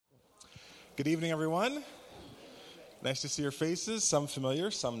Good evening, everyone. Nice to see your faces, some familiar,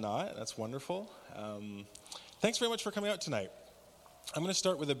 some not. That's wonderful. Thanks very much for coming out tonight. I'm going to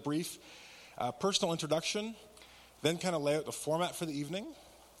start with a brief personal introduction, then kind of lay out the format for the evening,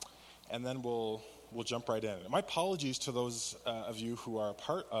 and then we'll jump right in. My apologies to those of you who are a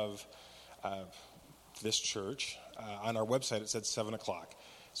part of this church. On our website, it said 7 o'clock.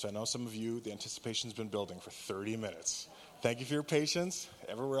 So I know some of you, the anticipation's been building for 30 minutes. Thank you for your patience.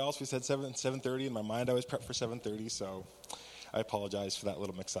 Everywhere else we said 7:30. In my mind, I was prepped for 7:30, so I apologize for that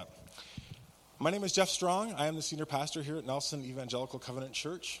little mix-up. My name is Jeff Strong. I am the senior pastor here at Nelson Evangelical Covenant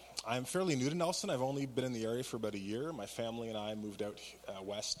Church. I'm fairly new to Nelson. I've only been in the area for about a year. My family and I moved out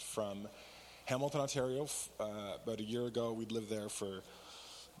west from Hamilton, Ontario, about a year ago. We'd lived there for,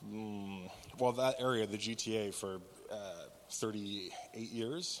 that area, the GTA, for 38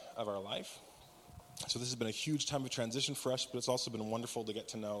 years of our life. So this has been a huge time of transition for us, but it's also been wonderful to get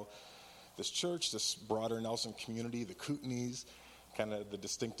to know this church, this broader Nelson community, the Kootenays, kind of the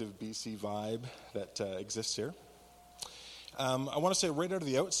distinctive BC vibe that exists here. I want to say right out of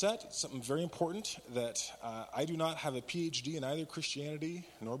the outset, something very important, that I do not have a PhD in either Christianity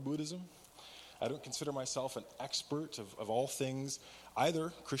nor Buddhism. I don't consider myself an expert of all things,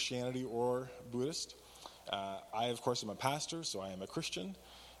 either Christianity or Buddhist. I, of course, am a pastor, so I am a Christian.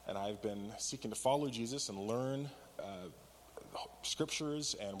 And I've been seeking to follow Jesus and learn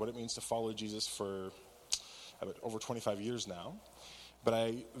scriptures and what it means to follow Jesus for about over 25 years now. But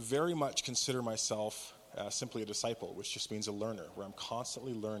I very much consider myself simply a disciple, which just means a learner, where I'm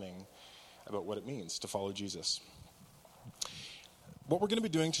constantly learning about what it means to follow Jesus. What we're going to be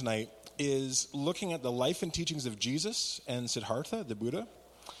doing tonight is looking at the life and teachings of Jesus and Siddhartha, the Buddha,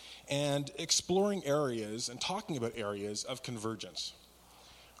 and exploring areas and talking about areas of convergence.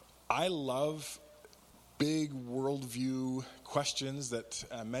 I love big worldview questions that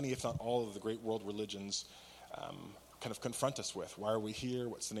many, if not all, of the great world religions kind of confront us with. Why are we here?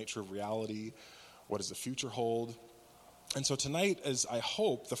 What's the nature of reality? What does the future hold? And so tonight is, I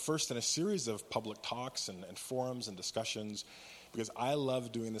hope, the first in a series of public talks and forums and discussions, because I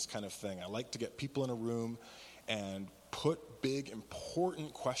love doing this kind of thing. I like to get people in a room and put big,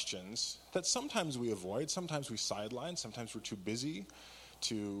 important questions that sometimes we avoid, sometimes we sideline, sometimes we're too busy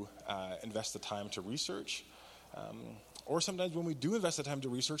to invest the time to research. Or sometimes when we do invest the time to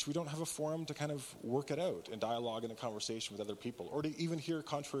research, we don't have a forum to kind of work it out in dialogue and a conversation with other people, or to even hear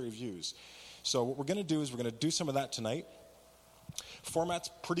contrary views. So what we're going to do is we're going to do some of that tonight.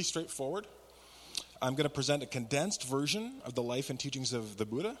 Format's pretty straightforward. I'm going to present a condensed version of the life and teachings of the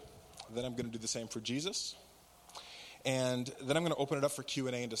Buddha. Then I'm going to do the same for Jesus. And then I'm going to open it up for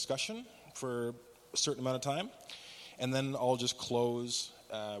Q&A and discussion for a certain amount of time. And then I'll just close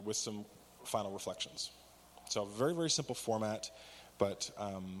with some final reflections. So very, very simple format, but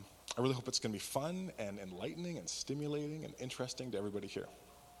I really hope it's going to be fun and enlightening and stimulating and interesting to everybody here.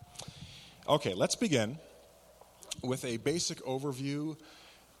 Okay, let's begin with a basic overview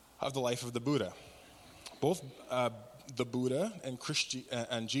of the life of the Buddha. Both the Buddha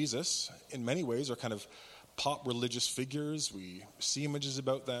and Jesus, in many ways, are kind of pop religious figures. We see images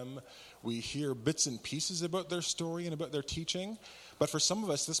about them. We hear bits and pieces about their story and about their teaching. But for some of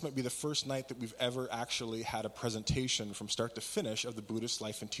us, this might be the first night that we've ever actually had a presentation from start to finish of the Buddhist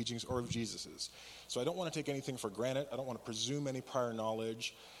life and teachings, or of Jesus's. So I don't want to take anything for granted. I don't want to presume any prior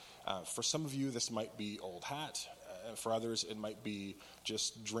knowledge. For some of you, this might be old hat. For others, it might be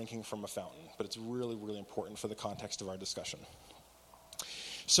just drinking from a fountain. But it's really, really important for the context of our discussion.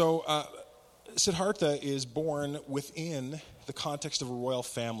 So Siddhartha is born within the context of a royal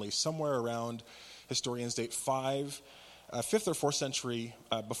family, somewhere around, historians date 5th or 4th century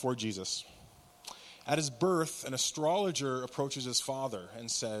before Jesus. At his birth, an astrologer approaches his father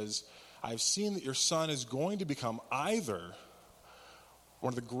and says, "I've seen that your son is going to become either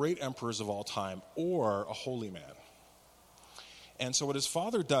one of the great emperors of all time or a holy man." And so what his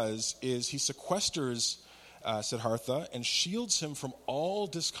father does is he sequesters Siddhartha and shields him from all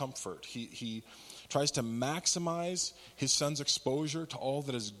discomfort. He tries to maximize his son's exposure to all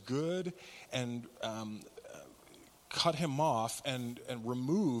that is good and cut him off and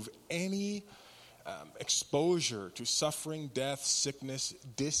remove any exposure to suffering, death, sickness,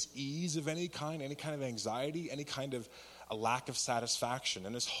 dis-ease of any kind of anxiety, any kind of a lack of satisfaction.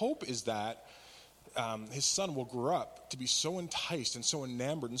 And his hope is that his son will grow up to be so enticed and so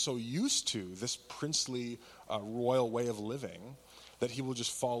enamored and so used to this princely royal way of living that he will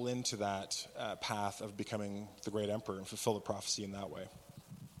just fall into that path of becoming the great emperor and fulfill the prophecy in that way.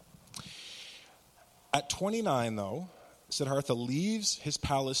 At 29, though, Siddhartha leaves his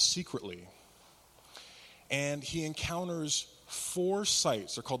palace secretly, and he encounters 4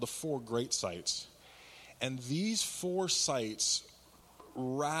 sites. They're called the 4 great sites. And these 4 sites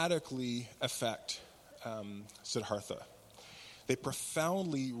radically affect Siddhartha. They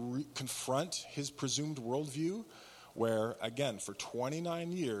profoundly confront his presumed worldview, where, again, for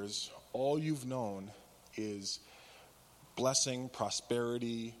 29 years, all you've known is blessing,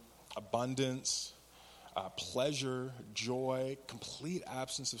 prosperity, abundance, pleasure, joy, complete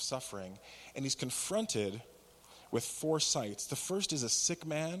absence of suffering. And he's confronted with 4 sights. The first is a sick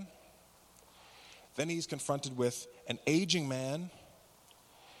man. Then he's confronted with an aging man.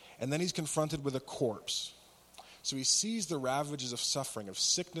 And then he's confronted with a corpse. So he sees the ravages of suffering, of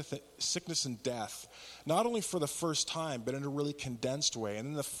sickness and death, not only for the first time, but in a really condensed way. And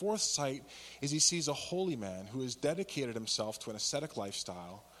then the 4th sight is he sees a holy man who has dedicated himself to an ascetic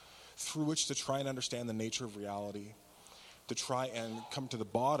lifestyle through which to try and understand the nature of reality, to try and come to the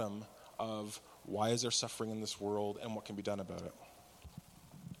bottom of why is there suffering in this world and what can be done about it.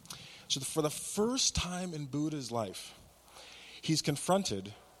 So for the first time in Buddha's life, he's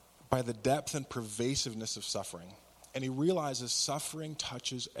confronted by the depth and pervasiveness of suffering. And he realizes suffering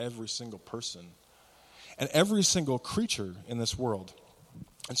touches every single person and every single creature in this world.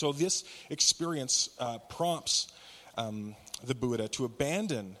 And so this experience prompts the Buddha to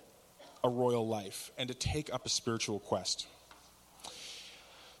abandon a royal life and to take up a spiritual quest.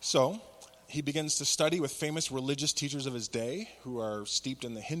 So he begins to study with famous religious teachers of his day who are steeped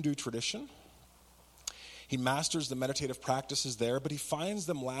in the Hindu tradition. He masters the meditative practices there, but he finds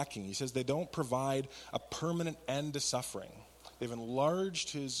them lacking. He says they don't provide a permanent end to suffering. They've enlarged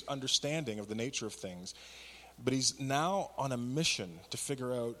his understanding of the nature of things, but he's now on a mission to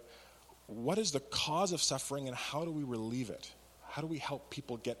figure out what is the cause of suffering and how do we relieve it? How do we help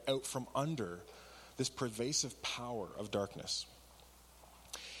people get out from under this pervasive power of darkness?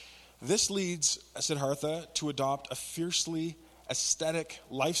 This leads Siddhartha to adopt a fiercely aesthetic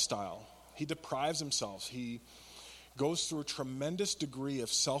lifestyle. He deprives himself. He goes through a tremendous degree of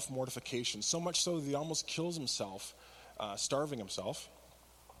self-mortification, so much so that he almost kills himself, starving himself.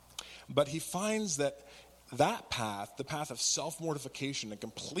 But he finds that path, the path of self-mortification and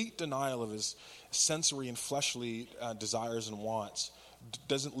complete denial of his sensory and fleshly desires and wants,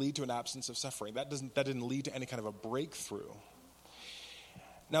 doesn't lead to an absence of suffering. That didn't lead to any kind of a breakthrough.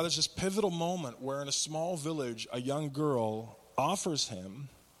 Now there's this pivotal moment where in a small village, a young girl offers him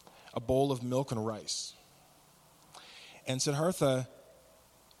a bowl of milk and rice. And Siddhartha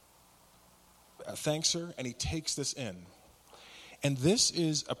thanks her, and he takes this in. And this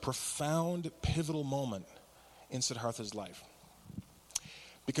is a profound, pivotal moment in Siddhartha's life.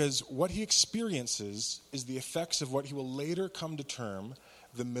 Because what he experiences is the effects of what he will later come to term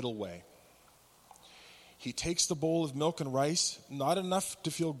the middle way. He takes the bowl of milk and rice, not enough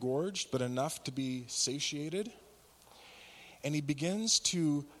to feel gorged, but enough to be satiated. And he begins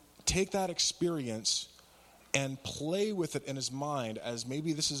to take that experience and play with it in his mind as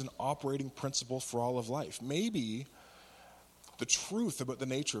maybe this is an operating principle for all of life. Maybe the truth about the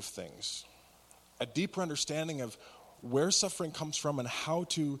nature of things, a deeper understanding of where suffering comes from and how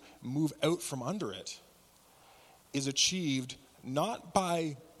to move out from under it, is achieved not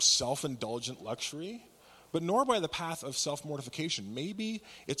by self-indulgent luxury, but nor by the path of self-mortification. Maybe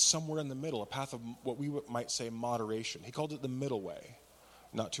it's somewhere in the middle, a path of what we might say moderation. He called it the middle way.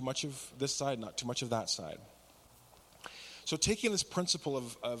 Not too much of this side, not too much of that side. So taking this principle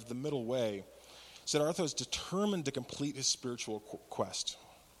of the middle way, Siddhartha is determined to complete his spiritual quest.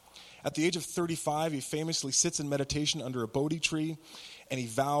 At the age of 35, he famously sits in meditation under a Bodhi tree, and he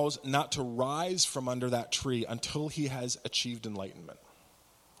vows not to rise from under that tree until he has achieved enlightenment.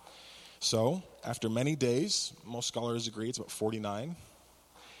 So, after many days, most scholars agree it's about 49,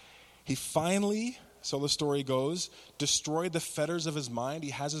 he finally, so the story goes, destroyed the fetters of his mind.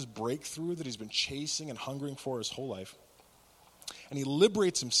 He has his breakthrough that he's been chasing and hungering for his whole life. And he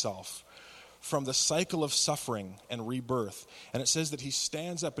liberates himself from the cycle of suffering and rebirth. And it says that he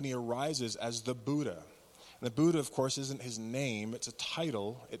stands up and he arises as the Buddha. And the Buddha, of course, isn't his name. It's a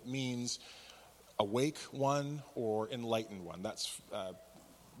title. It means awake one or enlightened one. That's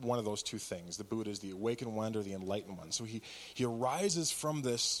one of those two things. The Buddha is the awakened one or the enlightened one. So he arises from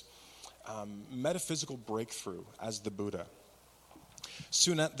this metaphysical breakthrough as the Buddha.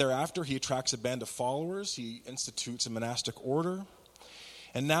 Soon thereafter, he attracts a band of followers. He institutes a monastic order.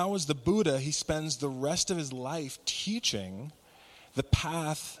 And now as the Buddha, he spends the rest of his life teaching the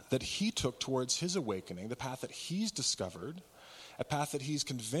path that he took towards his awakening, the path that he's discovered, a path that he's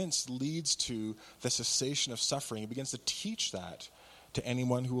convinced leads to the cessation of suffering. He begins to teach that to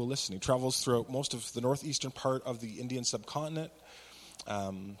anyone who will listen. He travels throughout most of the northeastern part of the Indian subcontinent,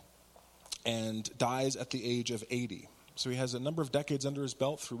 and dies at the age of 80. So he has a number of decades under his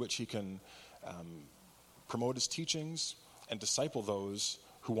belt through which he can promote his teachings and disciple those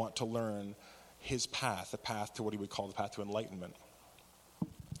who want to learn his path, the path to what he would call the path to enlightenment.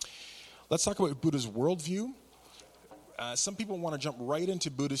 Let's talk about Buddha's worldview. Some people want to jump right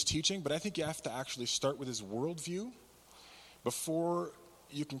into Buddha's teaching, but I think you have to actually start with his worldview before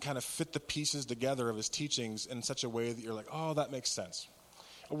you can kind of fit the pieces together of his teachings in such a way that you're like, oh, that makes sense.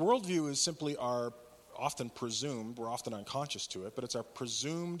 A worldview is simply our often presumed, we're often unconscious to it, but it's our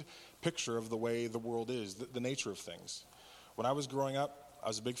presumed picture of the way the world is, the nature of things. When I was growing up, I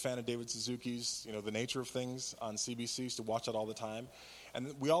was a big fan of David Suzuki's, The Nature of Things on CBC. Used to watch it all the time.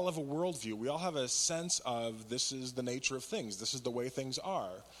 And we all have a worldview. We all have a sense of this is the nature of things. This is the way things are.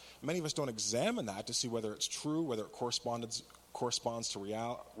 Many of us don't examine that to see whether it's true, whether it corresponds to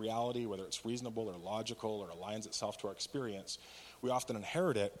reality, whether it's reasonable or logical or aligns itself to our experience. We often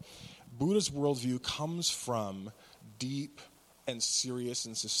inherit it. Buddha's worldview comes from deep and serious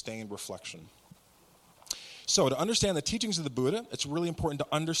and sustained reflection. So to understand the teachings of the Buddha, it's really important to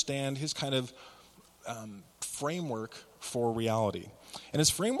understand his kind of framework for reality. And his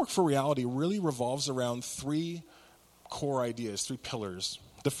framework for reality really revolves around three core ideas, three pillars.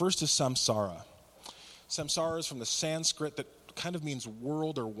 The first is samsara. Samsara is from the Sanskrit that kind of means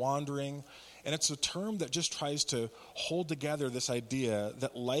world or wandering, and it's a term that just tries to hold together this idea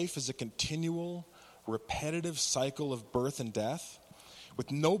that life is a continual, repetitive cycle of birth and death with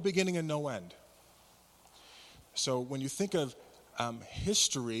no beginning and no end. So when you think of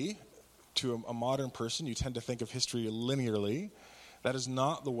history to a modern person, you tend to think of history linearly. That is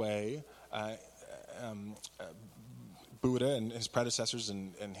not the way Buddha and his predecessors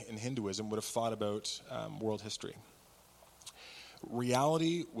in Hinduism would have thought about world history.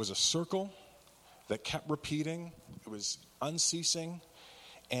 Reality was a circle that kept repeating. It was unceasing,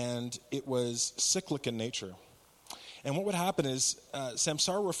 and it was cyclic in nature. And what would happen is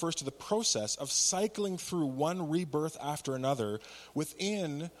samsara refers to the process of cycling through one rebirth after another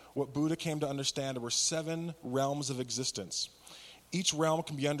within what Buddha came to understand were 7 realms of existence. Each realm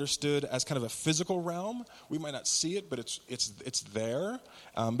can be understood as kind of a physical realm. We might not see it, but it's there.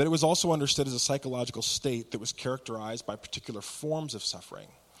 But it was also understood as a psychological state that was characterized by particular forms of suffering.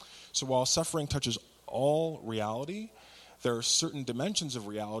 So while suffering touches all reality, there are certain dimensions of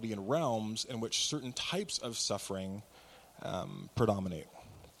reality and realms in which certain types of suffering predominate.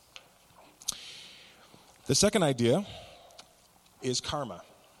 The second idea is karma.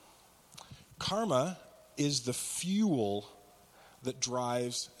 Karma is the fuel that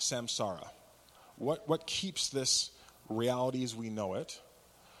drives samsara. What keeps this reality as we know it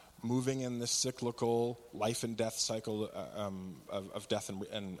moving in this cyclical life and death cycle of death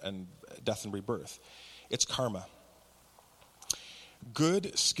and death and rebirth? It's karma.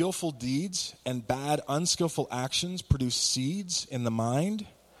 Good, skillful deeds and bad, unskillful actions produce seeds in the mind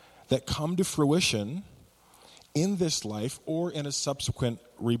that come to fruition in this life or in a subsequent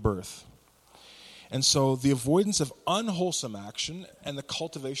rebirth. And so the avoidance of unwholesome action and the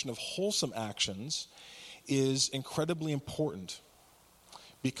cultivation of wholesome actions is incredibly important,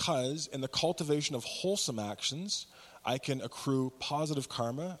 because in the cultivation of wholesome actions, I can accrue positive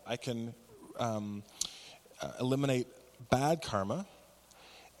karma, I can eliminate bad karma,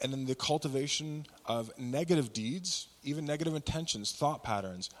 and in the cultivation of negative deeds, even negative intentions, thought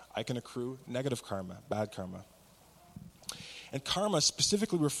patterns, I can accrue negative karma, bad karma. And karma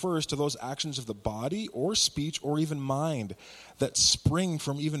specifically refers to those actions of the body or speech or even mind that spring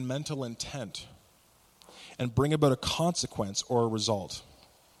from even mental intent and bring about a consequence or a result.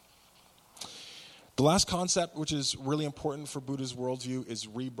 The last concept, which is really important for Buddha's worldview, is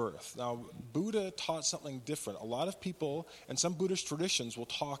rebirth. Now, Buddha taught something different. A lot of people, and some Buddhist traditions will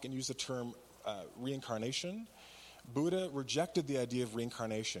talk and use the term reincarnation. Buddha rejected the idea of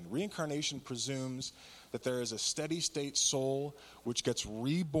reincarnation. Reincarnation presumes that there is a steady state soul which gets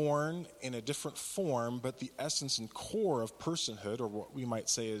reborn in a different form, but the essence and core of personhood, or what we might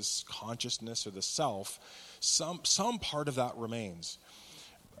say is consciousness or the self, some part of that remains.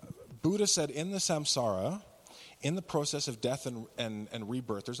 Buddha said in the samsara, in the process of death and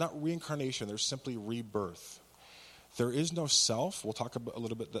rebirth, there's not reincarnation, there's simply rebirth. There is no self. We'll talk a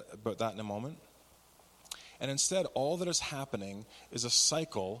little bit about that in a moment. And instead, all that is happening is a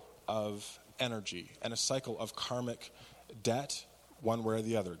cycle of energy and a cycle of karmic debt, one way or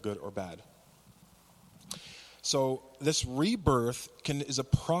the other, good or bad. So this rebirth is a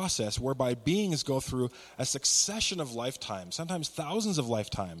process whereby beings go through a succession of lifetimes, sometimes thousands of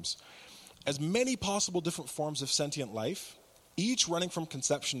lifetimes, as many possible different forms of sentient life, each running from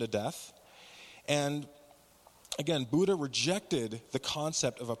conception to death. And Again, Buddha rejected the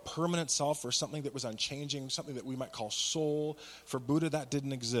concept of a permanent self or something that was unchanging, something that we might call soul. For Buddha, that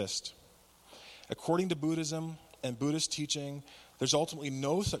didn't exist. According to Buddhism and Buddhist teaching, there's ultimately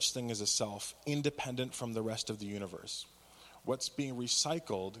no such thing as a self independent from the rest of the universe. What's being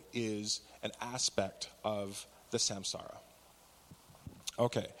recycled is an aspect of the samsara.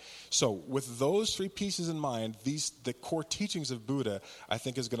 Okay, so with those three pieces in mind, the core teachings of Buddha, I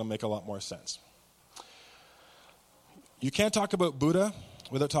think, is going to make a lot more sense. You can't talk about Buddha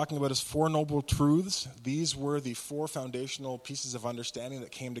without talking about his Four Noble Truths. These were the four foundational pieces of understanding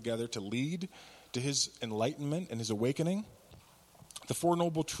that came together to lead to his enlightenment and his awakening. The Four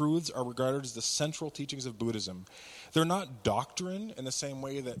Noble Truths are regarded as the central teachings of Buddhism. They're not doctrine in the same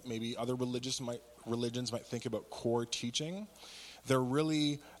way that maybe other religions might think about core teaching. They're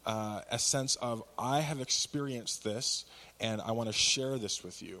really a sense of, I have experienced this, and I want to share this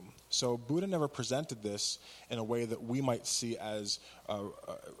with you. So Buddha never presented this in a way that we might see as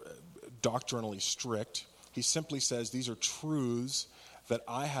doctrinally strict. He simply says, these are truths that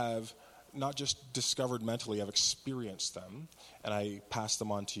I have not just discovered mentally, I've experienced them, and I pass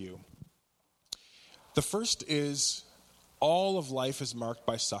them on to you. The first is, all of life is marked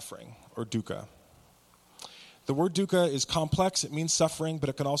by suffering, or dukkha. The word dukkha is complex. It means suffering, but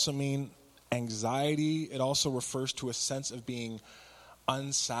it can also mean anxiety. It also refers to a sense of being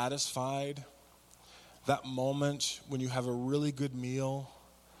unsatisfied. That moment when you have a really good meal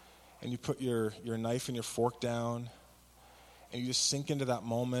and you put your knife and your fork down and you just sink into that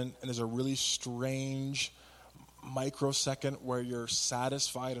moment, and there's a really strange microsecond where you're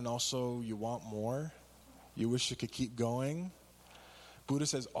satisfied and also you want more. You wish you could keep going. Buddha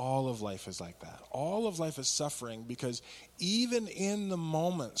says all of life is like that. All of life is suffering because even in the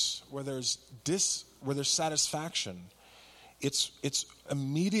moments where there's satisfaction, it's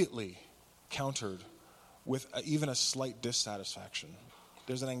immediately countered with even a slight dissatisfaction.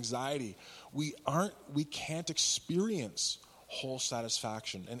 There's an anxiety. We can't experience whole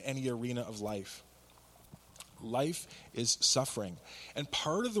satisfaction in any arena of life. Life is suffering. And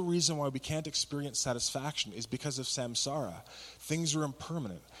part of the reason why we can't experience satisfaction is because of samsara. Things are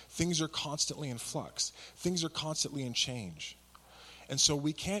impermanent. Things are constantly in flux. Things are constantly in change. And so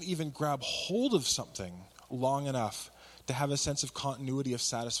we can't even grab hold of something long enough to have a sense of continuity of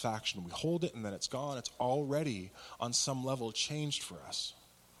satisfaction. We hold it and then it's gone. It's already on some level changed for us.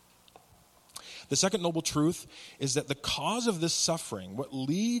 The second noble truth is that the cause of this suffering, what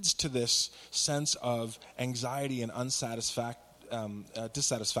leads to this sense of anxiety and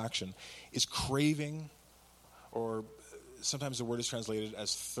dissatisfaction, is craving, or sometimes the word is translated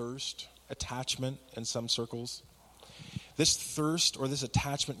as thirst, attachment in some circles. This thirst or this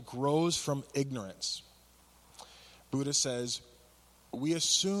attachment grows from ignorance. Buddha says, we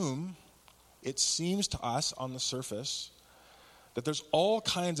assume, it seems to us on the surface, that there's all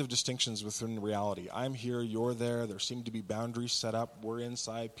kinds of distinctions within reality. I'm here, you're there, there seem to be boundaries set up, we're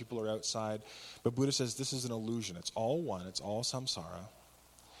inside, people are outside. But Buddha says this is an illusion. It's all one, it's all samsara.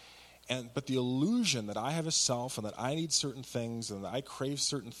 But the illusion that I have a self and that I need certain things and that I crave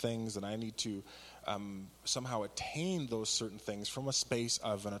certain things and I need to somehow attain those certain things from a space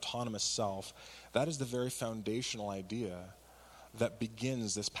of an autonomous self, that is the very foundational idea that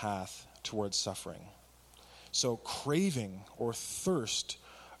begins this path towards suffering. So craving or thirst,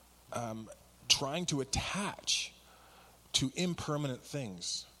 trying to attach to impermanent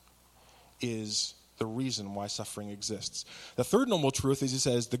things is the reason why suffering exists. The third noble truth is, he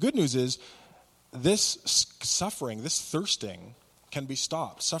says, the good news is this suffering, this thirsting can be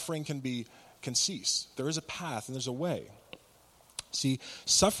stopped. Suffering can cease. There is a path and there's a way. See,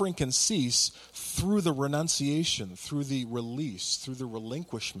 suffering can cease through the renunciation, through the release, through the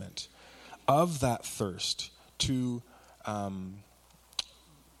relinquishment of that thirst, to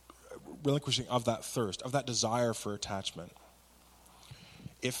relinquishing of that thirst, of that desire for attachment.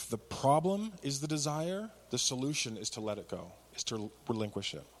 If the problem is the desire, the solution is to let it go, is to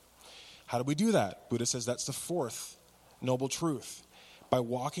relinquish it. How do we do that? Buddha says that's the fourth noble truth. By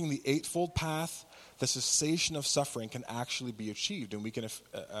walking the eightfold path, the cessation of suffering can actually be achieved, and we can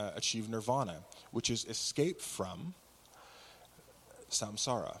achieve nirvana, which is escape from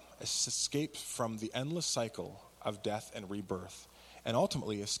samsara, escape from the endless cycle of death and rebirth, and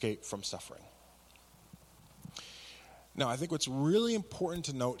ultimately escape from suffering. Now, I think what's really important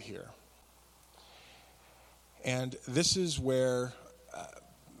to note here, and this is where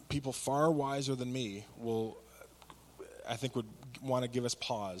people far wiser than me would want to give us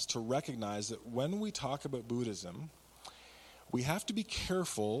pause to recognize that when we talk about Buddhism, we have to be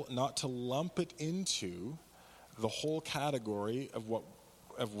careful not to lump it into the whole category of what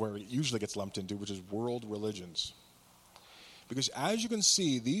of where it usually gets lumped into, which is world religions. Because as you can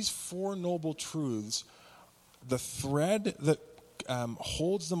see, these Four Noble Truths, the thread that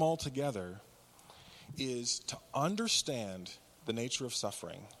holds them all together is to understand the nature of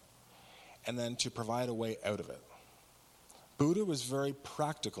suffering and then to provide a way out of it. Buddha was very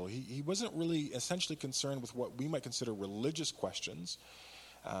practical. He wasn't really essentially concerned with what we might consider religious questions.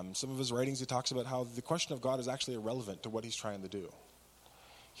 Some of his writings, he talks about how the question of God is actually irrelevant to what he's trying to do.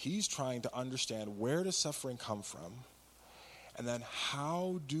 He's trying to understand, where does suffering come from? And then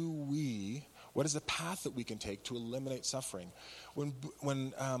what is the path that we can take to eliminate suffering?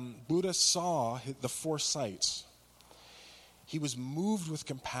 When Buddha saw the four sights, he was moved with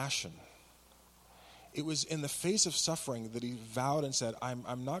compassion. It was in the face of suffering that he vowed and said,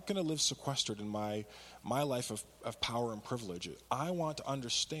 I'm not going to live sequestered in my life of power and privilege. I want to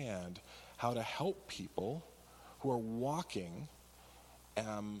understand how to help people who are walking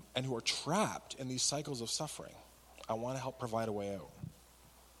and who are trapped in these cycles of suffering. I want to help provide a way out.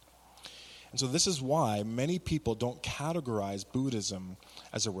 And so this is why many people don't categorize Buddhism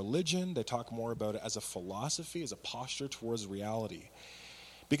as a religion. They talk more about it as a philosophy, as a posture towards reality.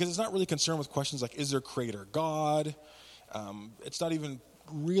 Because it's not really concerned with questions like, is there a creator God? It's not even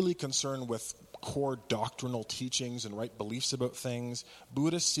really concerned with core doctrinal teachings and right beliefs about things.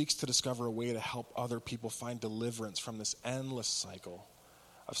 Buddha seeks to discover a way to help other people find deliverance from this endless cycle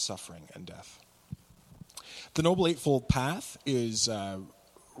of suffering and death. The Noble Eightfold Path is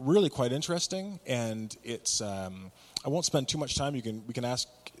really quite interesting, and it's I won't spend too much time. We can ask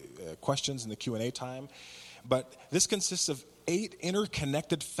questions in the Q&A time, but this consists of 8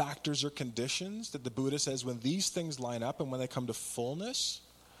 interconnected factors or conditions that the Buddha says, when these things line up and when they come to fullness,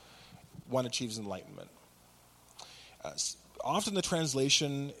 one achieves enlightenment. Often the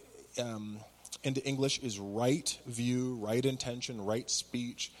translation into English is right view, right intention, right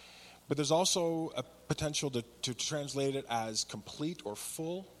speech, but there's also a potential to translate it as complete or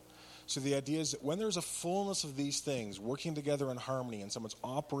full. So the idea is that when there's a fullness of these things working together in harmony and someone's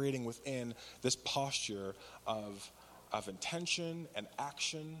operating within this posture of intention and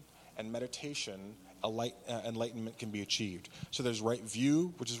action and meditation, enlightenment can be achieved. So there's right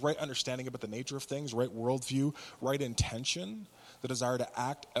view, which is right understanding about the nature of things, right worldview, right intention, the desire to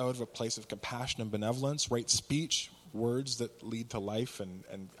act out of a place of compassion and benevolence, right speech, words that lead to life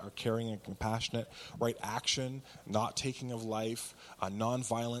and are caring and compassionate, right action, not taking of life,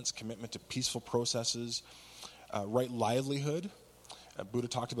 nonviolence, commitment to peaceful processes, right livelihood. Buddha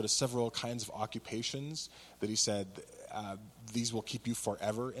talked about several kinds of occupations that he said these will keep you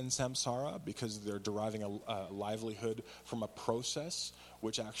forever in samsara because they're deriving a livelihood from a process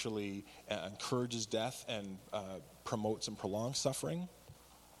which actually encourages death and promotes and prolongs suffering.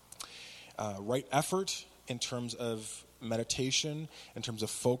 Right effort in terms of meditation, in terms of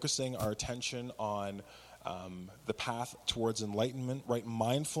focusing our attention on the path towards enlightenment. Right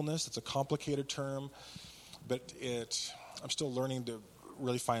mindfulness, it's a complicated term, but I'm still learning to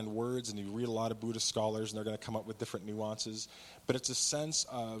really find words, and you read a lot of Buddhist scholars and they're going to come up with different nuances, but it's a sense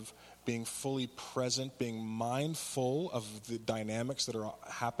of being fully present, being mindful of the dynamics that are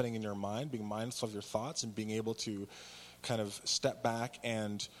happening in your mind, being mindful of your thoughts, and being able to kind of step back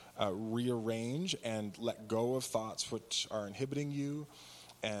and rearrange and let go of thoughts which are inhibiting you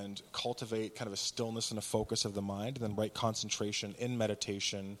and cultivate kind of a stillness and a focus of the mind, and then right concentration in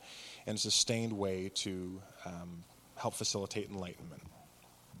meditation in a sustained way to help facilitate enlightenment.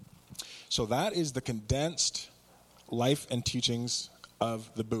 So that is the condensed life and teachings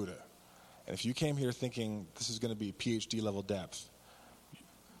of the Buddha. And if you came here thinking this is going to be PhD level depth,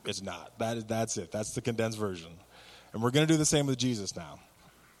 it's not. That's it. That's the condensed version. And we're going to do the same with Jesus now.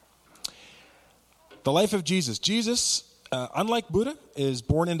 The life of Jesus. Jesus, unlike Buddha, is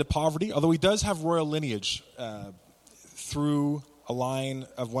born into poverty, although he does have royal lineage through a line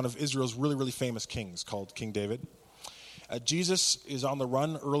of one of Israel's really, really famous kings called King David. Jesus is on the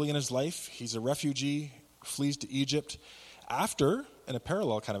run early in his life. He's a refugee, flees to Egypt. After, in a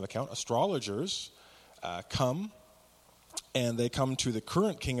parallel kind of account, astrologers come, and they come to the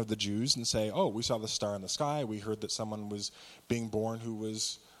current king of the Jews and say, oh, we saw the star in the sky. We heard that someone was being born who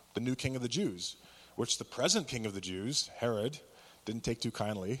was the new king of the Jews, which the present king of the Jews, Herod, didn't take too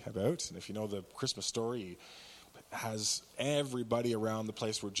kindly about. And if you know the Christmas story, he has everybody around the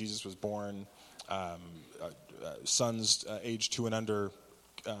place where Jesus was born, sons aged 2 and under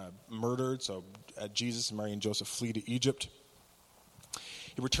murdered. So Jesus and Mary and Joseph flee to Egypt.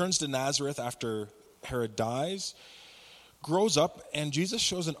 He returns to Nazareth after Herod dies, grows up, and Jesus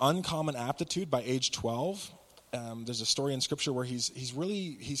shows an uncommon aptitude by age 12. There's a story in Scripture where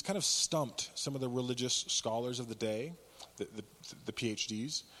he's kind of stumped some of the religious scholars of the day. the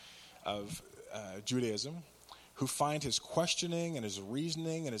PhDs of Judaism, who find his questioning and his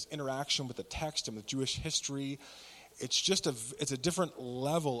reasoning and his interaction with the text and with Jewish history, it's a different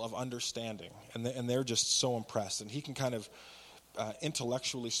level of understanding, and they're just so impressed. And he can kind of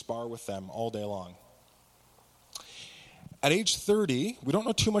intellectually spar with them all day long. At age 30, we don't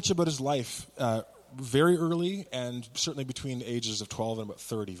know too much about his life. Very early, and certainly between the ages of 12 and about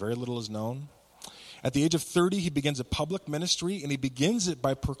 30, very little is known. At the age of 30, he begins a public ministry, and he begins it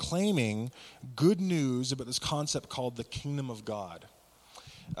by proclaiming good news about this concept called the kingdom of God.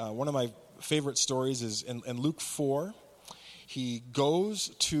 One of my favorite stories is in Luke 4. He goes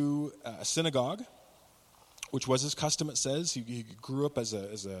to a synagogue, which was his custom, it says. He grew up as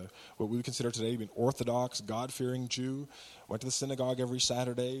a what we would consider today to be an Orthodox, God-fearing Jew, went to the synagogue every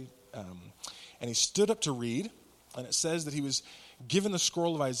Saturday, and he stood up to read, and it says that he was given the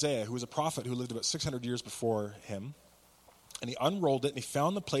scroll of Isaiah, who was a prophet who lived about 600 years before him, and he unrolled it, and he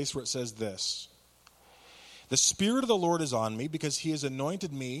found the place where it says this: "The Spirit of the Lord is on me, because he has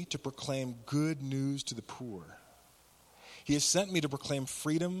anointed me to proclaim good news to the poor. He has sent me to proclaim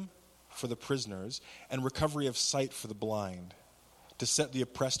freedom for the prisoners and recovery of sight for the blind, to set the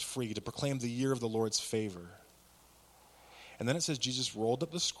oppressed free, to proclaim the year of the Lord's favor." And then it says Jesus rolled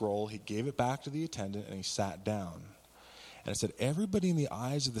up the scroll, he gave it back to the attendant, and he sat down. And it said everybody in the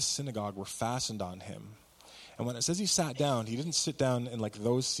eyes of the synagogue were fastened on him. And when it says he sat down, he didn't sit down in like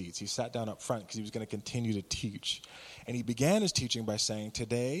those seats. He sat down up front because he was going to continue to teach. And he began his teaching by saying,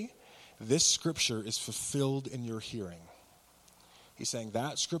 "Today, this scripture is fulfilled in your hearing." He's saying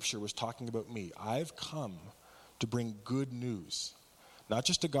that scripture was talking about me. I've come to bring good news, not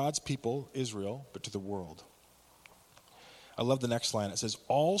just to God's people, Israel, but to the world. I love the next line. It says,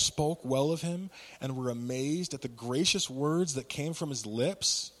 "All spoke well of him and were amazed at the gracious words that came from his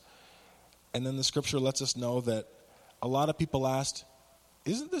lips." And then the scripture lets us know that a lot of people asked,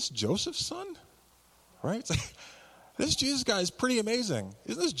 "Isn't this Joseph's son?" Right? It's like, this Jesus guy is pretty amazing.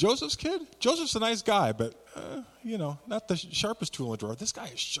 Isn't this Joseph's kid? Joseph's a nice guy, but, not the sharpest tool in the drawer. This guy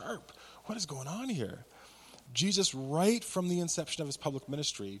is sharp. What is going on here? Jesus, right from the inception of his public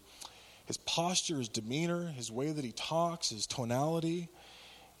ministry, his posture, his demeanor, his way that he talks, his tonality,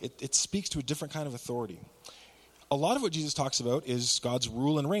 it speaks to a different kind of authority. A lot of what Jesus talks about is God's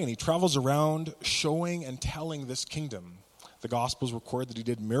rule and reign. He travels around showing and telling this kingdom. The Gospels record that he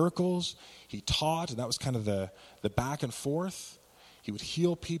did miracles, he taught, and that was kind of the back and forth. He would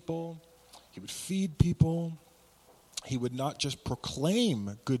heal people, he would feed people. He would not just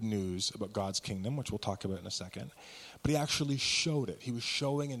proclaim good news about God's kingdom, which we'll talk about in a second, but he actually showed it. He was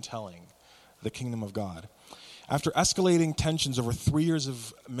showing and telling the kingdom of God. After escalating tensions over 3 years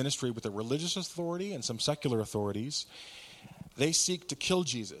of ministry with a religious authority and some secular authorities, they seek to kill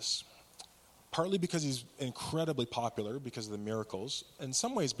Jesus, partly because he's incredibly popular because of the miracles, in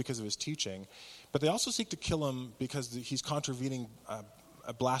some ways because of his teaching, but they also seek to kill him because he's contravening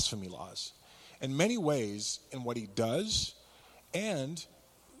blasphemy laws. In many ways, in what he does, and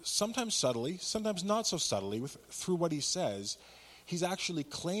sometimes subtly, sometimes not so subtly, through what he says, he's actually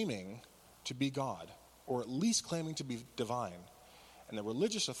claiming to be God, or at least claiming to be divine. And the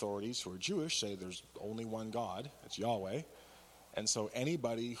religious authorities who are Jewish say there's only one God, it's Yahweh. And so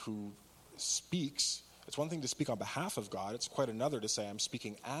anybody who speaks, it's one thing to speak on behalf of God, it's quite another to say I'm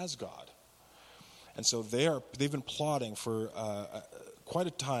speaking as God. And so they've been plotting for quite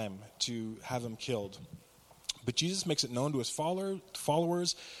a time to have him killed. But Jesus makes it known to his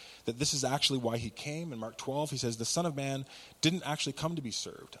followers that this is actually why he came. In Mark 12, he says, "The Son of Man didn't actually come to be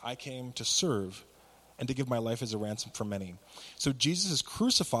served. I came to serve and to give my life as a ransom for many." So Jesus is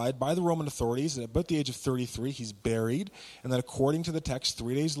crucified by the Roman authorities at about the age of 33. He's buried. And then according to the text,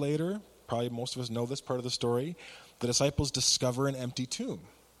 3 days later, probably most of us know this part of the story, the disciples discover an empty tomb.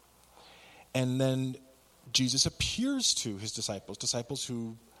 And then Jesus appears to his disciples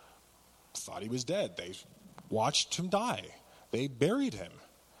who thought he was dead. They watched him die. They buried him.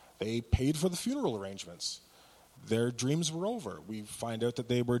 They paid for the funeral arrangements. Their dreams were over. We find out that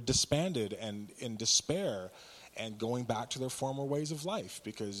they were disbanded and in despair and going back to their former ways of life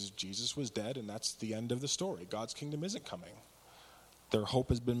because Jesus was dead and that's the end of the story. God's kingdom isn't coming. Their hope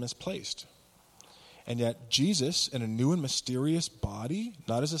has been misplaced. And yet Jesus, in a new and mysterious body,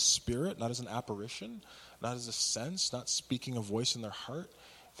 not as a spirit, not as an apparition, not as a sense, not speaking a voice in their heart,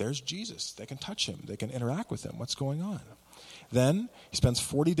 there's Jesus. They can touch him. They can interact with him. What's going on? Then he spends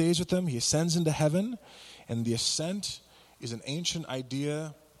 40 days with them. He ascends into heaven. And the ascent is an ancient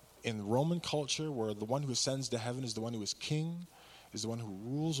idea in Roman culture where the one who ascends to heaven is the one who is king, is the one who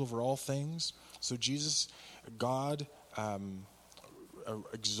rules over all things. So Jesus, God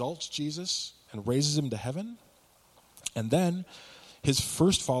exalts Jesus and raises him to heaven. And then his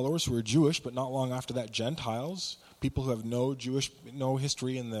first followers, who were Jewish, but not long after that, Gentiles, people who have no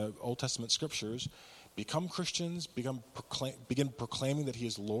history in the Old Testament scriptures, become Christians, begin proclaiming that he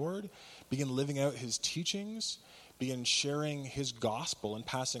is Lord, begin living out his teachings, begin sharing his gospel and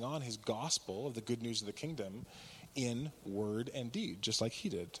passing on his gospel of the good news of the kingdom in word and deed, just like he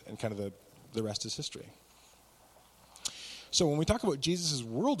did. And kind of the rest is history. So when we talk about Jesus'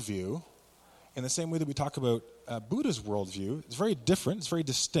 worldview, in the same way that we talk about Buddha's worldview, it's very different, it's very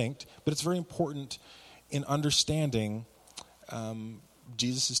distinct, but it's very important in understanding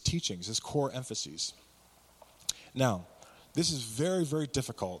Jesus' teachings, his core emphases. Now, this is very, very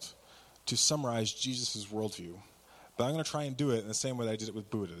difficult to summarize Jesus' worldview, but I'm going to try and do it in the same way that I did it with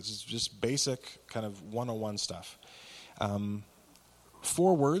Buddha. This is just basic kind of 101 stuff.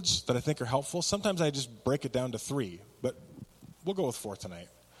 4 words that I think are helpful. Sometimes I just break it down to 3, but we'll go with 4 tonight.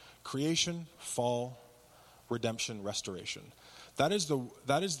 Creation, fall, redemption, restoration. That is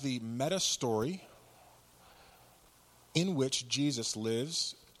the meta story in which Jesus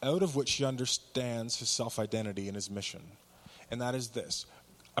lives, out of which he understands his self-identity and his mission. And that is this: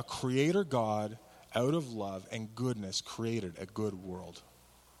 a creator God, out of love and goodness, created a good world.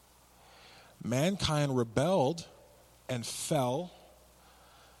 Mankind rebelled and fell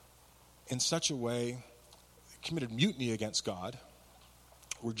in such a way, committed mutiny against God,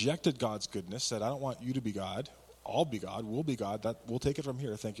 rejected God's goodness, said, I don't want you to be God, I'll be God, we'll be God, we'll take it from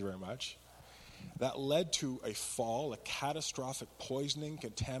here, thank you very much. That led to a fall, a catastrophic poisoning,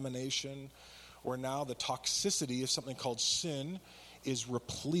 contamination, where now the toxicity of something called sin is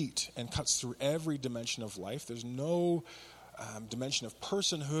replete and cuts through every dimension of life. There's no dimension of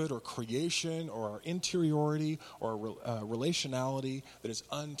personhood or creation or interiority or relationality that is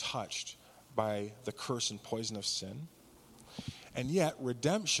untouched by the curse and poison of sin. And yet,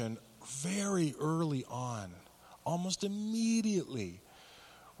 redemption, very early on, almost immediately,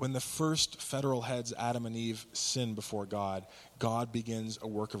 when the first federal heads, Adam and Eve, sin before God, God begins a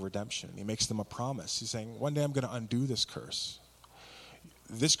work of redemption. He makes them a promise. He's saying, one day I'm going to undo this curse.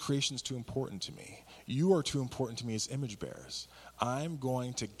 This creation is too important to me. You are too important to me as image bearers. I'm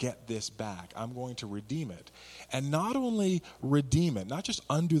going to get this back. I'm going to redeem it. And not only redeem it, not just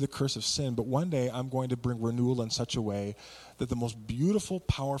undo the curse of sin, but one day I'm going to bring renewal in such a way that the most beautiful,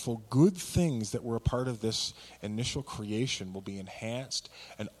 powerful, good things that were a part of this initial creation will be enhanced,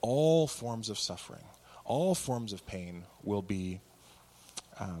 and all forms of suffering, all forms of pain will be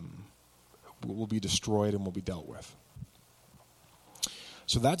destroyed and will be dealt with.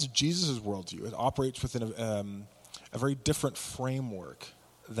 So that's Jesus' worldview. It operates within a very different framework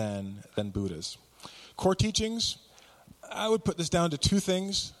than Buddha's. Core teachings, I would put this down to 2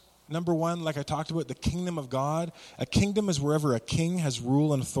 things. Number 1, like I talked about, the kingdom of God. A kingdom is wherever a king has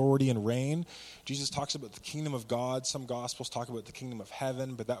rule and authority and reign. Jesus talks about the kingdom of God. Some gospels talk about the kingdom of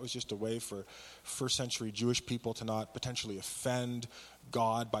heaven, but that was just a way for first century Jewish people to not potentially offend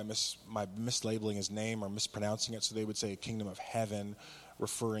God by mislabeling his name or mispronouncing it. So they would say kingdom of heaven,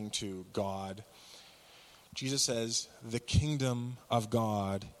 referring to God. Jesus says the kingdom of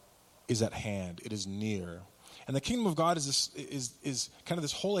God is at hand. It is near. And the kingdom of God is kind of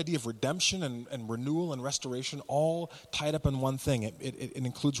this whole idea of redemption and renewal and restoration, all tied up in one thing. It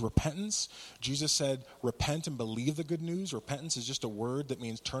includes repentance. Jesus said, repent and believe the good news. Repentance is just a word that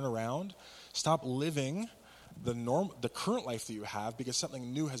means turn around. Stop living the current life that you have because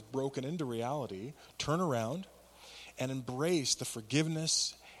something new has broken into reality. Turn around and embrace the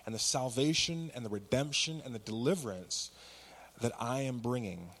forgiveness and the salvation and the redemption and the deliverance that I am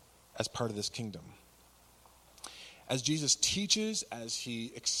bringing as part of this kingdom. As Jesus teaches, as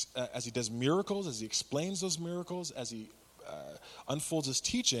he does miracles, as he explains those miracles, as he unfolds his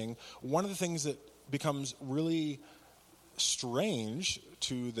teaching, one of the things that becomes really strange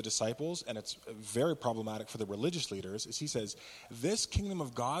to the disciples, and it's very problematic for the religious leaders, is he says, this kingdom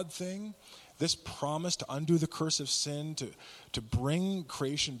of God thing, this promise to undo the curse of sin, to bring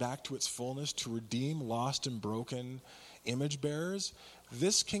creation back to its fullness, to redeem lost and broken image bearers,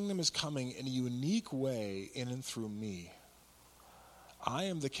 this kingdom is coming in a unique way in and through me. I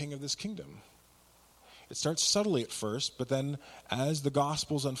am the king of this kingdom. It starts subtly at first, but then as the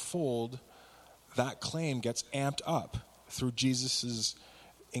Gospels unfold, that claim gets amped up through Jesus'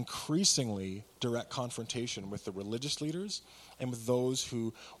 increasingly direct confrontation with the religious leaders and with those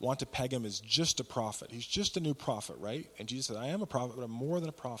who want to peg him as just a prophet. He's just a new prophet, right? And Jesus said, I am a prophet, but I'm more than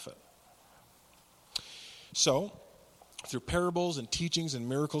a prophet. So, through parables and teachings and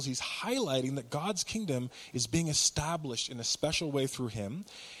miracles, he's highlighting that God's kingdom is being established in a special way through him.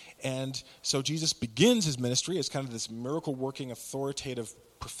 And so Jesus begins his ministry as kind of this miracle-working, authoritative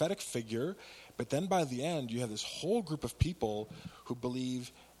prophetic figure, but then by the end, you have this whole group of people who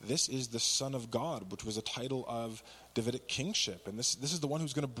believe this is the Son of God, which was a title of Davidic kingship. And this is the one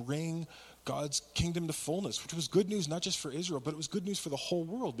who's going to bring God's kingdom to fullness, which was good news not just for Israel, but it was good news for the whole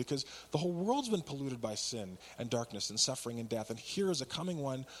world, because the whole world's been polluted by sin and darkness and suffering and death. And here is a coming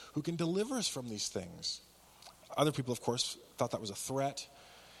one who can deliver us from these things. Other people, of course, thought that was a threat,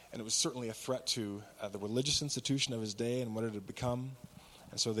 and it was certainly a threat to the religious institution of his day and what it had become.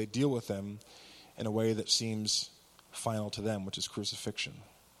 And so they deal with them in a way that seems final to them, which is crucifixion.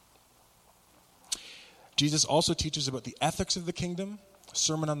 Jesus also teaches about the ethics of the kingdom.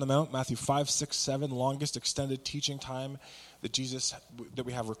 Sermon on the Mount, Matthew 5, 6, 7, longest extended teaching time that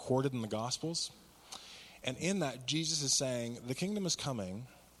we have recorded in the Gospels. And in that, Jesus is saying, the kingdom is coming,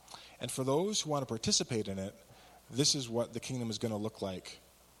 and for those who want to participate in it, this is what the kingdom is going to look like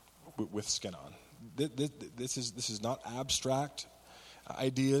with skin on. This is not abstract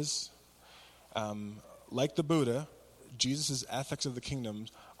ideas. Like the Buddha, Jesus' ethics of the kingdom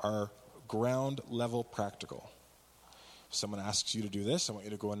are ground level practical. If someone asks you to do this, I want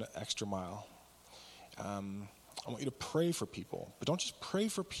you to go an extra mile. I want you to pray for people, but don't just pray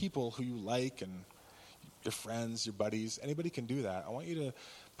for people who you like and your friends, your buddies. Anybody can do that. I want you to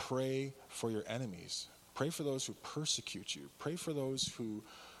pray for your enemies. Pray for those who persecute you. Pray for those who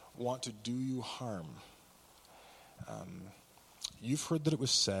want to do you harm. You've heard that it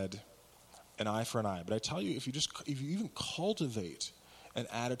was said, an eye for an eye. But I tell you, if you even cultivate an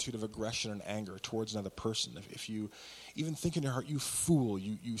attitude of aggression and anger towards another person, if you even think in your heart, you fool,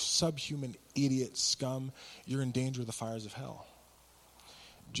 you subhuman idiot scum, you're in danger of the fires of hell.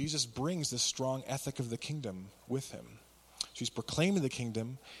 Jesus brings this strong ethic of the kingdom with him. So he's proclaiming the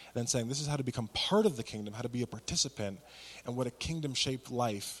kingdom and then saying this is how to become part of the kingdom, how to be a participant, and what a kingdom-shaped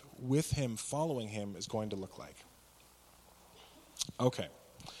life with him, following him, is going to look like. Okay,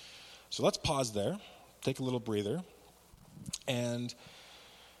 so let's pause there, take a little breather, and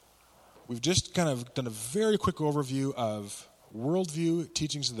we've just kind of done a very quick overview of worldview,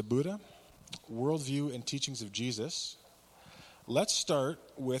 teachings of the Buddha, worldview and teachings of Jesus. Let's start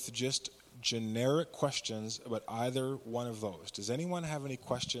with just generic questions about either one of those. Does anyone have any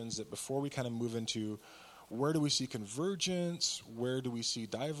questions that before we kind of move into where do we see convergence, where do we see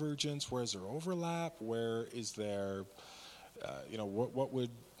divergence, where is there overlap, where is there,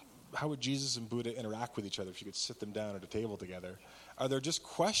 how would Jesus and Buddha interact with each other if you could sit them down at a table together? Are there just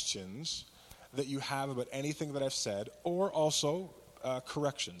questions that you have about anything that I've said, or also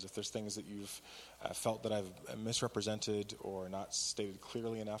corrections if there's things that you've felt that I've misrepresented or not stated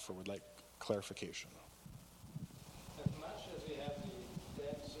clearly enough or would like clarification? As much as we have the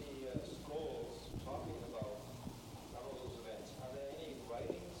Dead Sea Scrolls talking about some of those events, are there any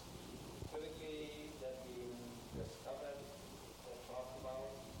writings specifically that we discovered that talk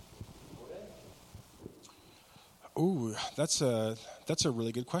about Buddha? Ooh, that's a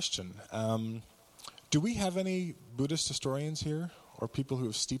really good question. Do we have any Buddhist historians here, or people who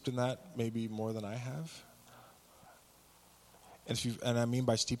have steeped in that maybe more than I have? And I mean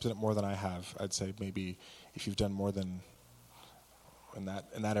by steeped in it more than I have, I'd say maybe if you've done more than in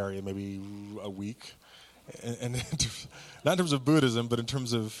that area, maybe a week, and not in terms of Buddhism, but in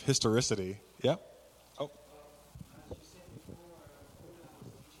terms of historicity. Yeah. Oh. As you said before, Buddha was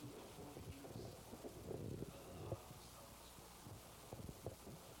teaching for 40 years.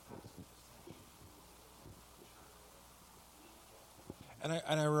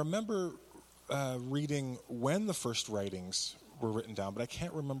 And I remember reading when the first writings were written down, but I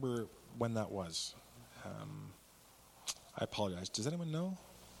can't remember when that was. I apologize. Does anyone know?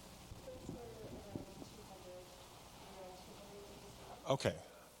 Okay.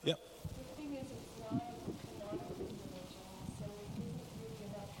 Yep. The thing is, it's not canonical religion, so we didn't really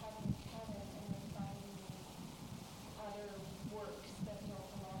end up having canon and then finding other works that don't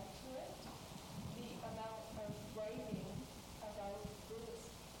belong to it. The amount of writing about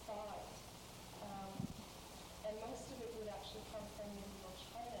Buddhist thought, and most of it would actually come from medieval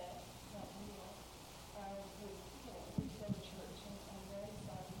China, not real, with the church and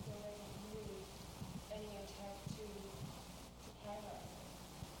Renaissance. There wasn't really any attempt to canon.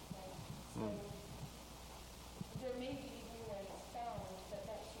 Right? So there may be new ones found, but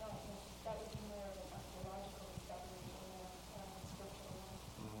that would be more of an archaeological discovery than a scriptural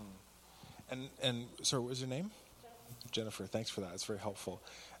one. And sorry, what was your name? Jennifer, thanks for that. It's very helpful.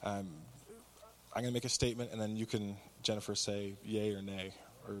 I'm going to make a statement, and then you can, Jennifer, say yay or nay,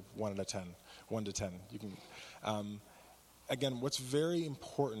 or 1 to 10. You can. Again, what's very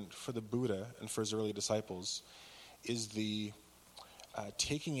important for the Buddha and for his early disciples is the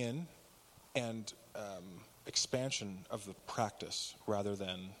taking in and expansion of the practice rather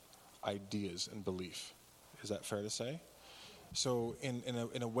than ideas and belief. Is that fair to say? So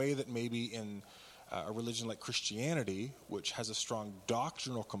in a way that maybe in a religion like Christianity, which has a strong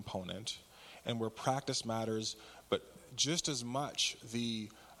doctrinal component and where practice matters, but just as much the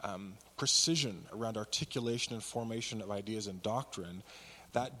precision around articulation and formation of ideas and doctrine,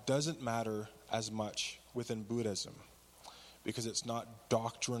 that doesn't matter as much within Buddhism because it's not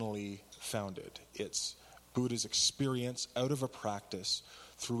doctrinally founded. It's Buddha's experience out of a practice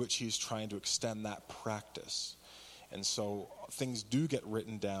through which he's trying to extend that practice. And so things do get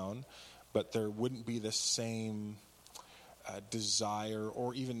written down, but there wouldn't be the same desire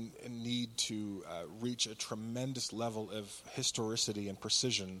or even a need to reach a tremendous level of historicity and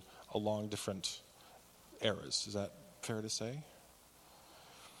precision along different eras. Is that fair to say?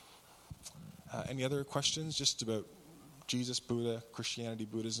 Any other questions just about Jesus, Buddha, Christianity,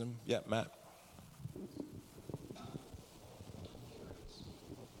 Buddhism? Yeah, Matt.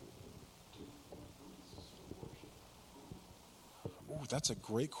 Oh, that's a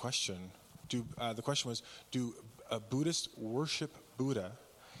great question. The question was, do Buddhists worship Buddha?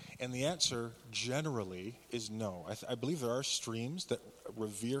 And the answer generally is no. I believe there are streams that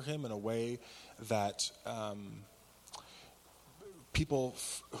revere him in a way that people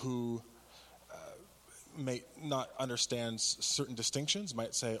who may not understand certain distinctions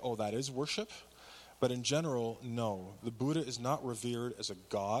might say, oh, that is worship. But in general, no. The Buddha is not revered as a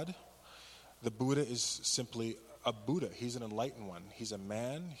god. The Buddha is simply a Buddha. He's an enlightened one. He's a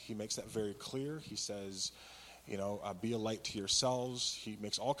man. He makes that very clear. He says, be a light to yourselves. He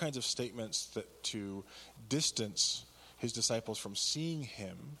makes all kinds of statements that to distance his disciples from seeing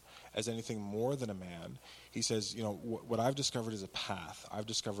him as anything more than a man. He says, what I've discovered is a path. I've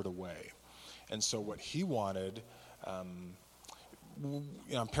discovered a way. And so what he wanted, I'm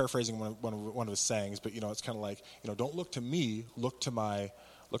paraphrasing one of his sayings, but it's kind of like, don't look to me, look to my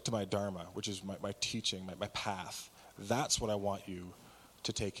dharma, which is my teaching, my path. That's what I want you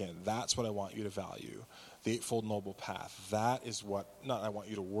to take in. That's what I want you to value. The Eightfold Noble Path. That is what, not I want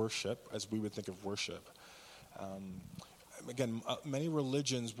you to worship, as we would think of worship. Again, many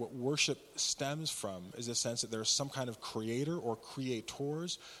religions, what worship stems from is a sense that there's some kind of creator or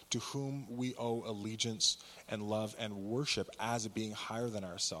creators to whom we owe allegiance and love and worship as a being higher than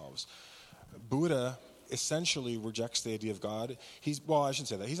ourselves. Buddha essentially rejects the idea of God. I shouldn't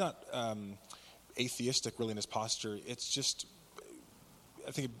say that. He's not atheistic really in his posture. It's just,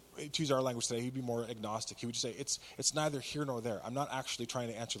 I think to use our language today, he'd be more agnostic. He would just say, it's neither here nor there. I'm not actually trying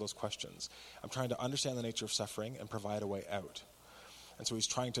to answer those questions. I'm trying to understand the nature of suffering and provide a way out. And so he's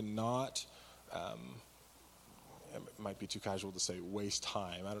trying to not, it might be too casual to say waste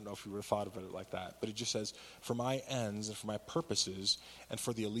time. I don't know if you would have thought about it like that. But he just says, for my ends and for my purposes and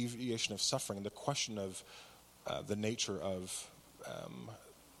for the alleviation of suffering, the question of the nature of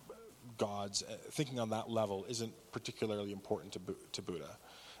God's thinking on that level isn't particularly important to Buddha.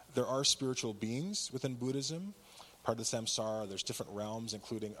 There are spiritual beings within Buddhism, part of the samsara. There's different realms,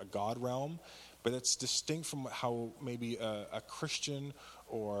 including a God realm, but it's distinct from how maybe a Christian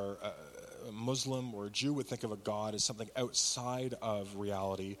or a Muslim or a Jew would think of a God as something outside of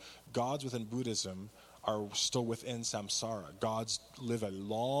reality. Gods within Buddhism are still within samsara. Gods live a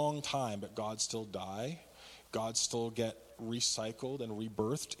long time, but gods still die. Gods still get recycled and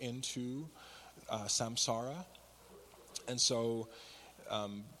rebirthed into samsara. And so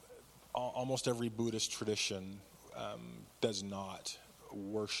almost every Buddhist tradition does not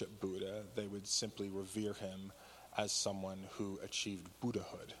worship Buddha. They would simply revere him as someone who achieved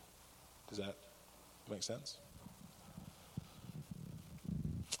Buddhahood. Does that make sense?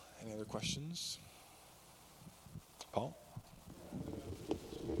 Any other questions? Paul?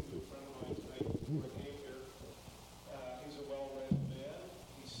 He's a well-read man.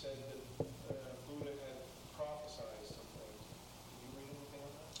 He said that Buddha had prophesied something. Did you read anything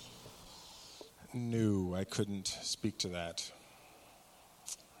on that? No, I couldn't speak to that.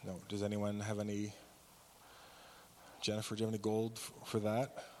 No. Does anyone have any? Jennifer, do you have any gold for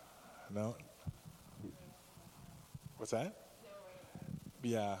that? No? What's that?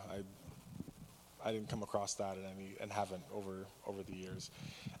 Yeah, I didn't come across that and haven't over the years.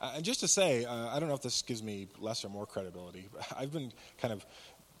 And just to say, I don't know if this gives me less or more credibility, but I've been kind of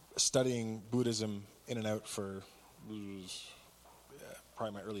studying Buddhism in and out for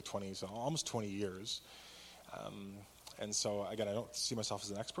probably my early 20s, so almost 20 years. And so, again, I don't see myself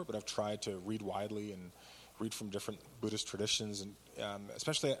as an expert, but I've tried to read widely and read from different Buddhist traditions, and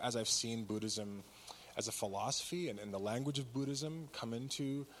especially as I've seen Buddhism as a philosophy and the language of Buddhism come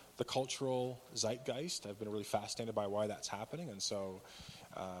into the cultural zeitgeist. I've been really fascinated by why that's happening, and so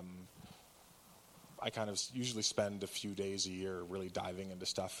I kind of usually spend a few days a year really diving into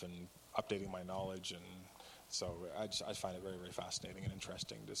stuff and updating my knowledge, and so I find it very, very fascinating and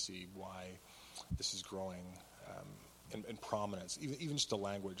interesting to see why this is growing in prominence, even just the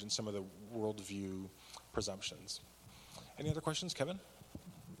language and some of the worldview presumptions. Any other questions, Kevin?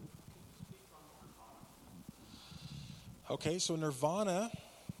 Okay, so nirvana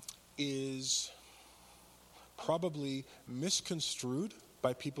is probably misconstrued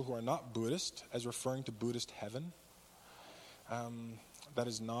by people who are not Buddhist as referring to Buddhist heaven. That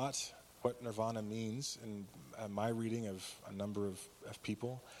is not what nirvana means in my reading of a number of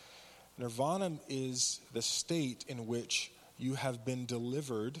people. Nirvana is the state in which you have been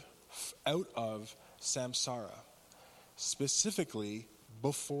delivered out of samsara, specifically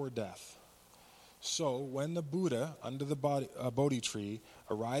before death. So when the Buddha, under the Bodhi tree,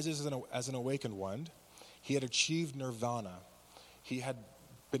 arises as an awakened one, he had achieved nirvana. He had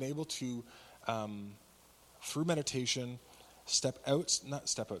been able to, through meditation,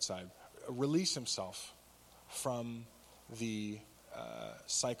 release himself from the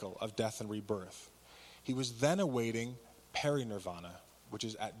cycle of death and rebirth. He was then awaiting parinirvana, which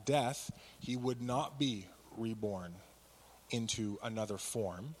is at death, he would not be reborn into another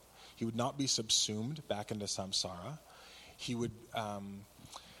form. He would not be subsumed back into samsara. He would,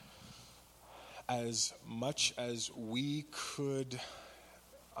 as much as we could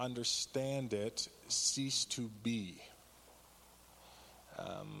understand it, cease to be.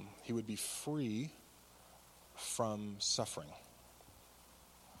 He would be free from suffering.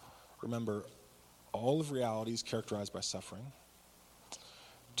 Remember, all of reality is characterized by suffering.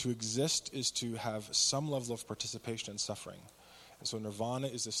 To exist is to have some level of participation in suffering. And so nirvana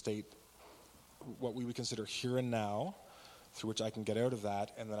is a state, what we would consider here and now, through which I can get out of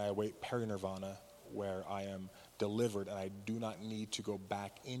that, and then I await parinirvana, where I am delivered and I do not need to go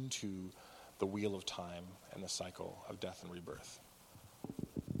back into the wheel of time and the cycle of death and rebirth.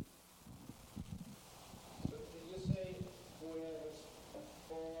 So did you say Buddha was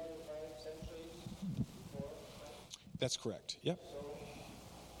 4 to 5 centuries before? That's correct. Yep. So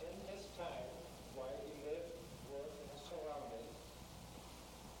in his time, while he lived, worked, and was surrounded,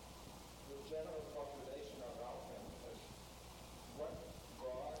 the general population around him, what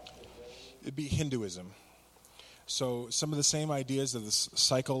God did they... It'd be Hinduism. So some of the same ideas of this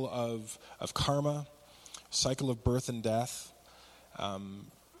cycle of karma, cycle of birth and death.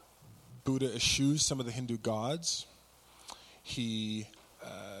 Buddha eschews some of the Hindu gods. He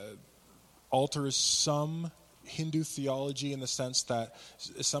alters some Hindu theology in the sense that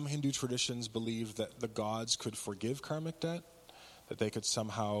some Hindu traditions believe that the gods could forgive karmic debt, that they could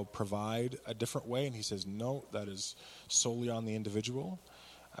somehow provide a different way. And he says, no, that is solely on the individual.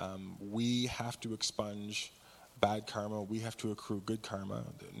 We have to expunge bad karma. We have to accrue good karma.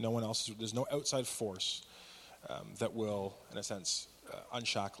 No one else, there's no outside force that will, in a sense,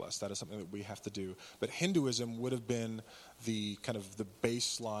 unshackle us. That is something that we have to do. But Hinduism would have been the kind of the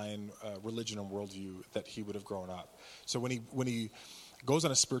baseline religion and worldview that he would have grown up. So when he goes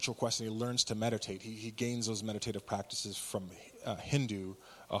on a spiritual quest and he learns to meditate, he gains those meditative practices from Hindu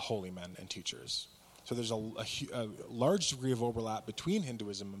holy men and teachers. So there's a large degree of overlap between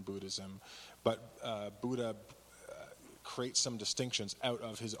Hinduism and Buddhism, but Buddha creates some distinctions out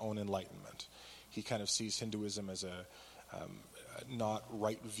of his own enlightenment. He kind of sees Hinduism as a not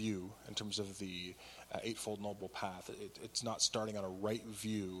right view in terms of the Eightfold Noble Path. It's not starting on a right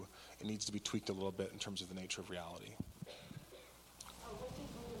view. It needs to be tweaked a little bit in terms of the nature of reality. What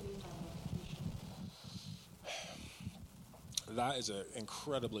did Buddha mean by meditation? That is an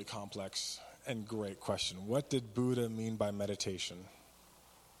incredibly complex and great question. What did Buddha mean by meditation?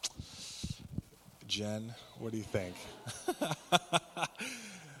 Jen, what do you think?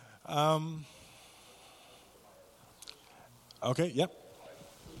 Okay, yep.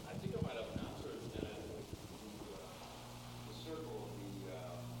 I think I might have an answer in the circle of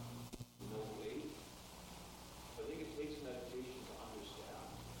the Noble Eight. I think it takes meditation to understand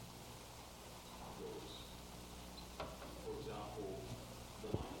those. For example,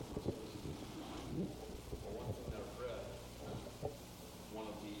 the mindfulness. Well, one thing that I've read,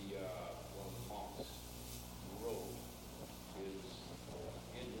 one of the monks wrote is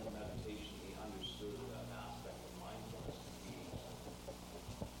in his meditation he understood that aspect of mindfulness to be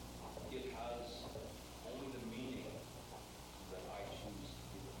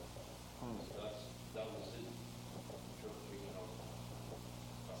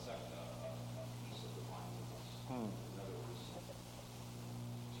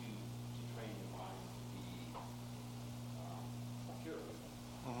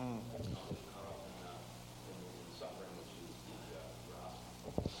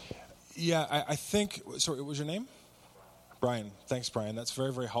Yeah, I think, sorry, what was your name? Brian. Thanks, Brian. That's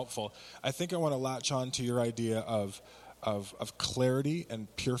very, very helpful. I think I want to latch on to your idea of clarity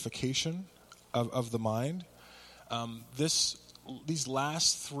and purification of the mind. These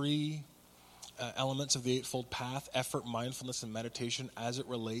last three elements of the Eightfold Path, effort, mindfulness, and meditation, as it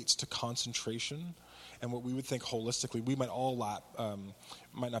relates to concentration and what we would think holistically, we might all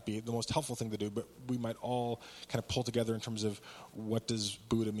might not be the most helpful thing to do, but we might all kind of pull together in terms of what does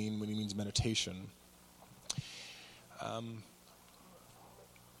Buddha mean when he means meditation.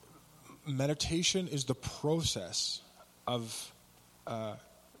 Meditation is the process of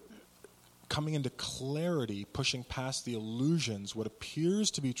coming into clarity, pushing past the illusions, what appears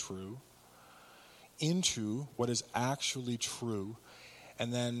to be true, into what is actually true,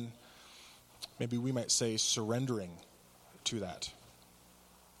 and then maybe we might say surrendering to that.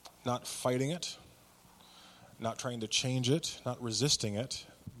 Not fighting it, not trying to change it, not resisting it,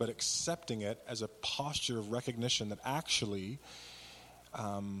 but accepting it as a posture of recognition that actually,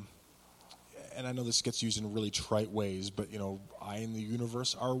 and I know this gets used in really trite ways, but, I and the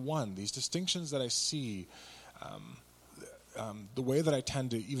universe are one. These distinctions that I see, the way that I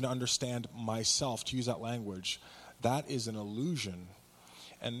tend to even understand myself, to use that language, that is an illusion.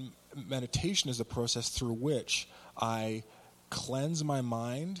 And meditation is the process through which I cleanse my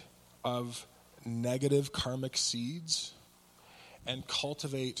mind of negative karmic seeds and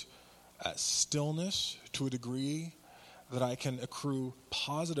cultivate stillness to a degree that I can accrue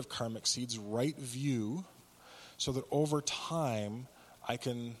positive karmic seeds, right view, so that over time I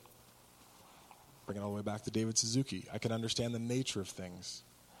can bring it all the way back to David Suzuki. I can understand the nature of things.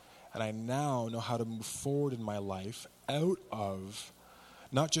 And I now know how to move forward in my life out of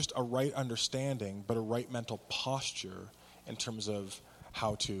not just a right understanding, but a right mental posture in terms of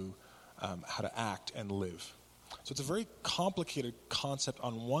how to act and live. So it's a very complicated concept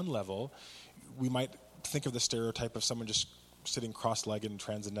on one level. We might think of the stereotype of someone just sitting cross-legged in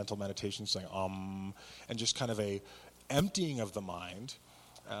transcendental meditation saying, and just kind of a emptying of the mind.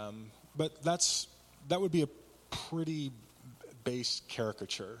 But that would be a pretty base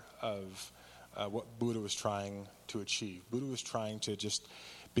caricature of what Buddha was trying to achieve. Buddha was trying to just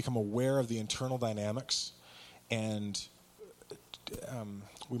become aware of the internal dynamics and,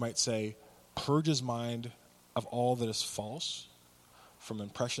 we might say, purge his mind of all that is false, from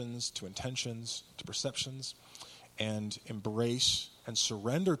impressions to intentions to perceptions, and embrace and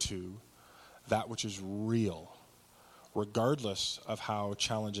surrender to that which is real, regardless of how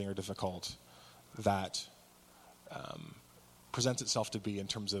challenging or difficult that presents itself to be in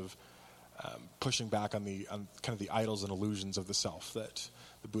terms of pushing back on kind of the idols and illusions of the self that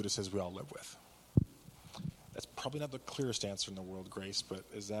the Buddha says we all live with. That's probably not the clearest answer in the world, Grace, but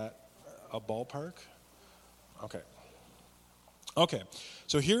is that a ballpark? Okay,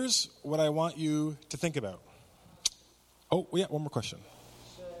 so here's what I want you to think about. Oh, yeah, one more question.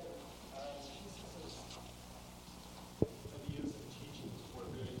 So, Jesus' ideas and teachings were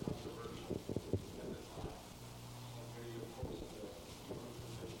very controversial at the time, and very opposed to the Hebrew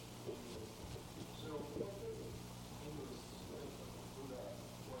tradition. So, what did Hindus like Buddha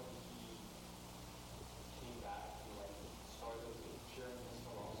when he came back and started sharing his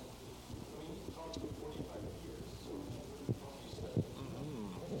philosophy? I mean, he taught for 45 years, so he would probably said,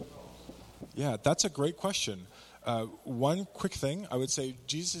 Yeah, that's a great question. One quick thing, I would say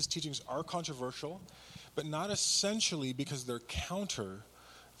Jesus' teachings are controversial, but not essentially because they're counter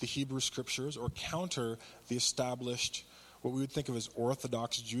the Hebrew scriptures or counter the established, what we would think of as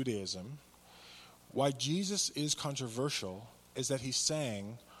Orthodox Judaism. Why Jesus is controversial is that he's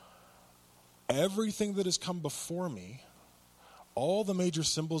saying, everything that has come before me, all the major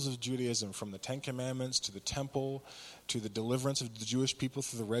symbols of Judaism, from the Ten Commandments to the temple, to the deliverance of the Jewish people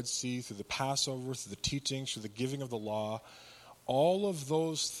through the Red Sea, through the Passover, through the teachings, through the giving of the law, all of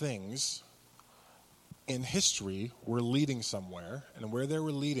those things in history were leading somewhere, and where they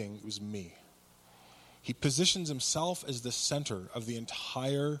were leading was me. He positions himself as the center of the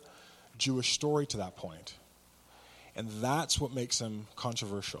entire Jewish story to that point. And that's what makes him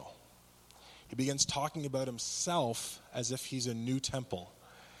controversial. He begins talking about himself as if he's a new temple.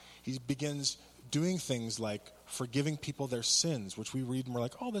 He begins doing things like forgiving people their sins, which we read and we're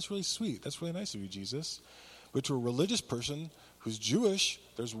like, oh, that's really sweet. That's really nice of you, Jesus. But to a religious person who's Jewish,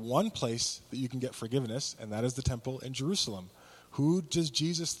 there's one place that you can get forgiveness, and that is the temple in Jerusalem. Who does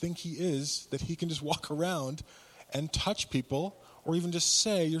Jesus think he is that he can just walk around and touch people or even just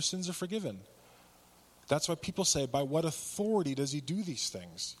say your sins are forgiven? That's why people say, by what authority does he do these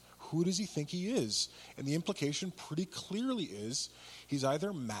things? Who does he think he is? And the implication pretty clearly is he's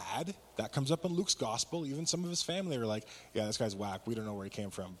either mad, that comes up in Luke's gospel, even some of his family are like, yeah, this guy's whack, we don't know where he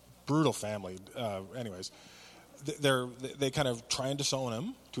came from. brutal family. Anyways, they kind of try and disown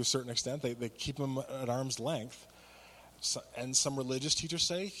him to a certain extent. They keep him at arm's length. So, and some religious teachers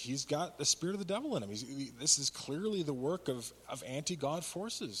say he's got the spirit of the devil in him. This is clearly the work of anti-God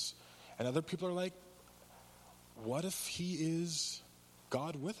forces. And other people are like, what if he is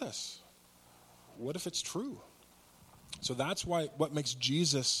God with us? What if it's true? So that's what makes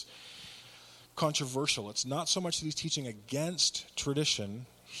Jesus controversial. It's not so much that he's teaching against tradition.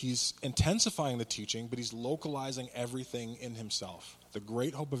 He's intensifying the teaching, but he's localizing everything in himself. The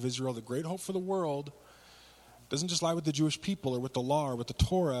great hope of Israel, the great hope for the world, doesn't just lie with the Jewish people or with the law or with the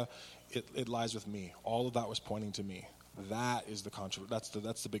Torah. It lies with me. All of that was pointing to me. That is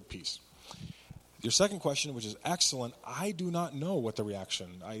that's the big piece. Your second question, which is excellent, I do not know what the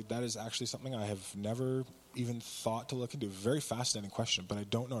reaction. That is actually something I have never even thought to look into. Very fascinating question, but I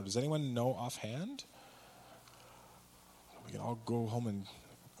don't know. Does anyone know offhand? We can all go home and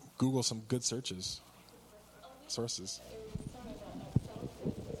Google some good sources. It was sort of a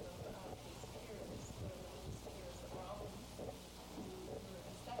self-criticism of his peers, the religious peers around him, who were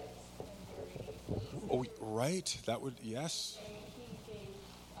ascetics and very Oh, right. That would, yes. and he gave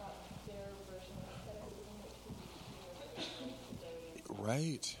their version of asceticism, which would be their version of today.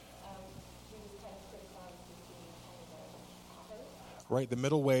 Right. He was kind of criticized as being kind of a copper. Right. The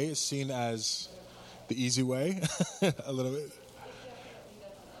middle way is seen as the easy way, a little bit. It definitely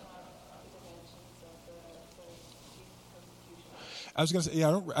doesn't have the dimensions of the persecution. I was going to say,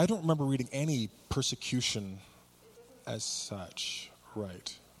 yeah, I don't remember reading any persecution as such.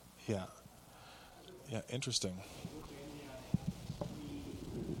 Right. Yeah. Yeah, interesting.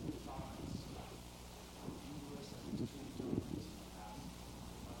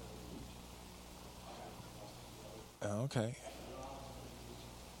 Okay.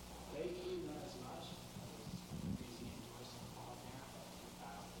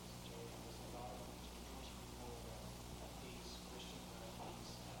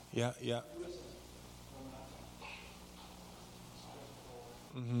 Yeah, yeah.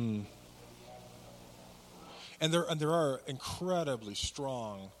 Mm-hmm. And there are incredibly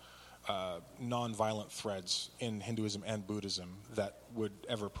strong nonviolent threads in Hinduism and Buddhism that would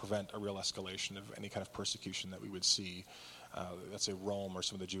ever prevent a real escalation of any kind of persecution that we would see, let's say Rome or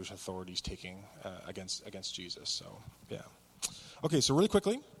some of the Jewish authorities taking against Jesus. So, yeah. Okay, so really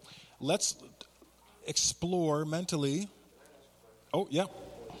quickly, let's explore mentally. Oh, yeah.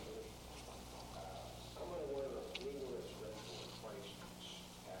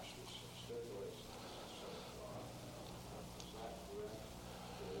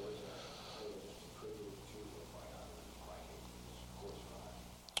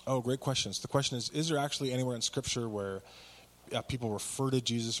 Oh, great questions. The question is there actually anywhere in Scripture where people refer to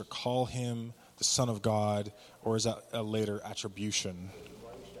Jesus or call him the Son of God, or is that a later attribution?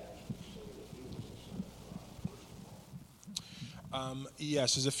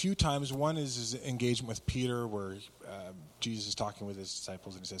 Yes, there's a few times. One is his engagement with Peter where Jesus is talking with his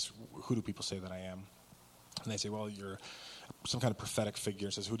disciples and he says, who do people say that I am? And they say, well, you're some kind of prophetic figure.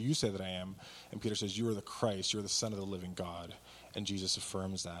 And says, who do you say that I am? And Peter says, you are the Christ. You're the Son of the living God. And Jesus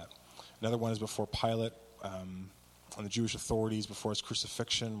affirms that. Another one is before Pilate and the Jewish authorities before his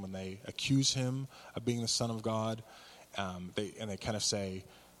crucifixion when they accuse him of being the Son of God. They kind of say,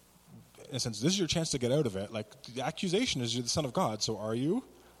 in a sense, this is your chance to get out of it. Like, the accusation is you're the Son of God, so are you?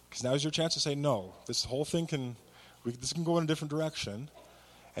 Because now is your chance to say, no, this whole thing can go in a different direction.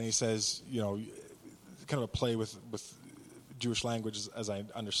 And he says, kind of a play with Jewish language as I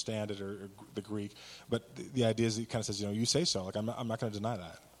understand it, or the Greek. But the idea is he kind of says, you say so. Like, I'm not going to deny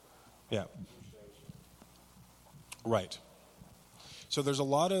that. Yeah. Right. So there's a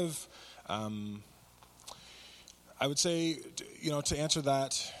lot of, I would say, to answer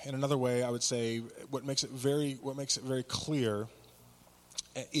that in another way, I would say what makes it very clear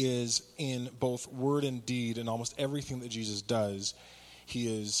is in both word and deed and almost everything that Jesus does,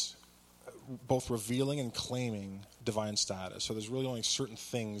 he is both revealing and claiming divine status. So there's really only certain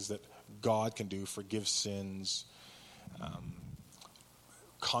things that God can do: forgive sins,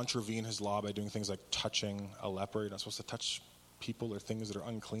 contravene his law by doing things like touching a leper. You're not supposed to touch people or things that are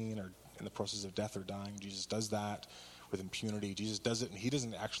unclean or in the process of death or dying. Jesus does that with impunity. Jesus does it, and he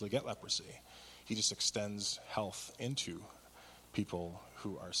doesn't actually get leprosy. He just extends health into people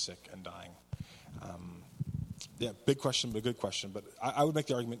who are sick and dying. Big question, but a good question. But I would make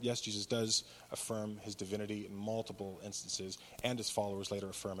the argument, yes, Jesus does affirm his divinity in multiple instances, and his followers later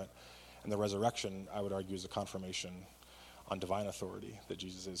affirm it. And the resurrection, I would argue, is a confirmation on divine authority that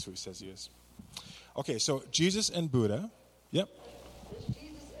Jesus is who he says he is. Okay, so Jesus and Buddha. Yep. Does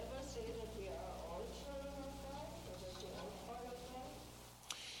Jesus ever say that we are all children of God, or that we are part of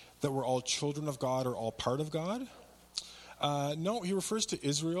that we're all children of God or all part of God? No, he refers to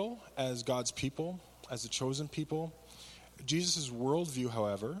Israel as God's people, as the chosen people. Jesus' worldview,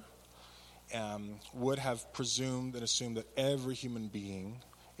 however, would have presumed and assumed that every human being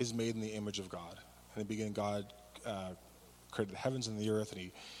is made in the image of God. In the beginning, God created the heavens and the earth, and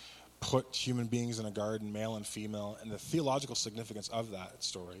he put human beings in a garden, male and female. And the theological significance of that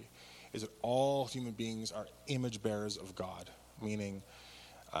story is that all human beings are image bearers of God, meaning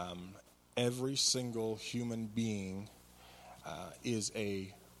every single human being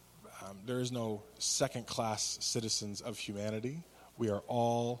there is no second-class citizens of humanity. We are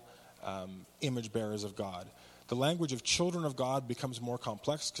all image bearers of God. The language of children of God becomes more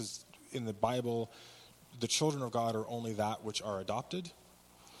complex because in the Bible, the children of God are only that which are adopted.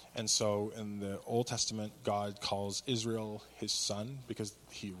 And so in the Old Testament, God calls Israel his son because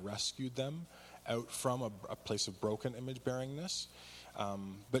he rescued them out from a place of broken image-bearingness.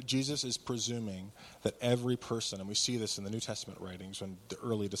 But Jesus is presuming that every person, and we see this in the New Testament writings when the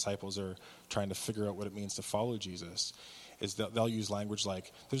early disciples are trying to figure out what it means to follow Jesus, is that they'll use language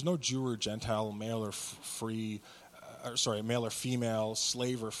like, there's no Jew or Gentile, male or male or female,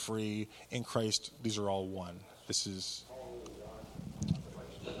 slave or free. In Christ, these are all one. This is...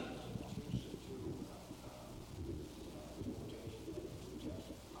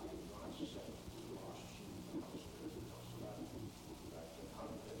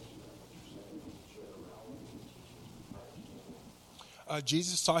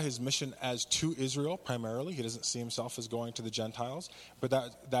 Jesus saw his mission as to Israel primarily. He doesn't see himself as going to the Gentiles, but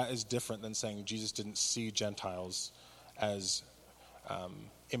that is different than saying Jesus didn't see Gentiles as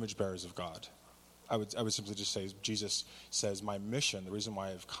image bearers of God. I would simply just say Jesus says my mission, the reason why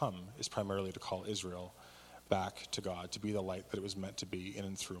I've come, is primarily to call Israel back to God, to be the light that it was meant to be in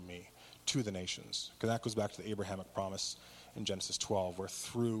and through me to the nations. Because that goes back to the Abrahamic promise in Genesis 12, where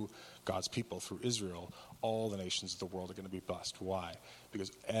through God's people, through Israel, all the nations of the world are going to be blessed. Why?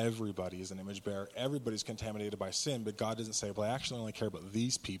 Because everybody is an image bearer. Everybody's contaminated by sin, but God doesn't say, well, I actually only care about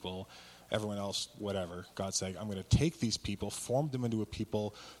these people, everyone else, whatever. God's saying, I'm going to take these people, form them into a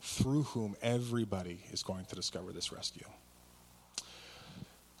people through whom everybody is going to discover this rescue.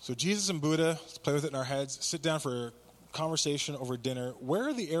 So Jesus and Buddha, let's play with it in our heads, sit down for a conversation over dinner. Where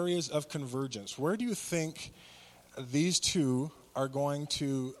are the areas of convergence? Where do you think these two are going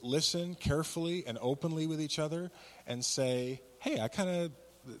to listen carefully and openly with each other and say, hey,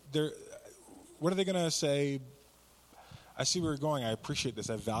 what are they going to say? I see where you're going. I appreciate this.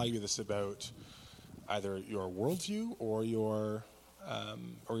 I value this about either your worldview or your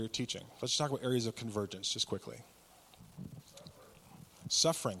teaching. Let's just talk about areas of convergence just quickly.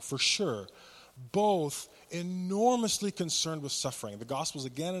 Suffering, for sure. Both enormously concerned with suffering. The Gospels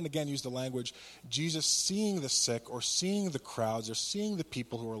again and again use the language, Jesus seeing the sick or seeing the crowds or seeing the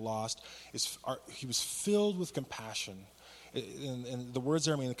people who are lost, he was filled with compassion. And the words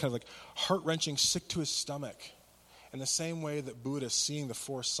there mean kind of like heart-wrenching, sick to his stomach. In the same way that Buddha, seeing the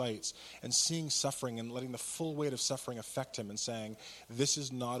four sights and seeing suffering and letting the full weight of suffering affect him and saying, this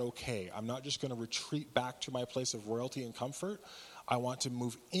is not okay. I'm not just going to retreat back to my place of royalty and comfort. I want to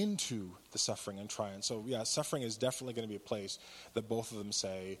move into the suffering and try. And so, yeah, suffering is definitely going to be a place that both of them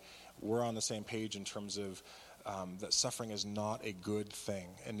say, we're on the same page in terms of that suffering is not a good thing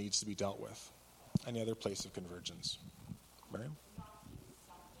and needs to be dealt with. Any other place of convergence? Miriam?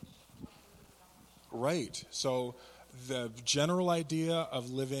 Right. So the general idea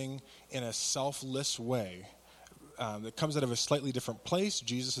of living in a selfless way that comes out of a slightly different place.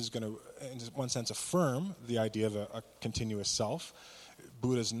 Jesus is going to, in one sense, affirm the idea of a continuous self.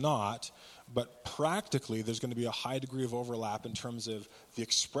 Buddha's not, but practically there's going to be a high degree of overlap in terms of the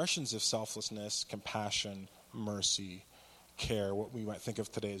expressions of selflessness, compassion, mercy, care, what we might think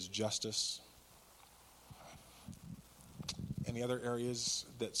of today as justice. Any other areas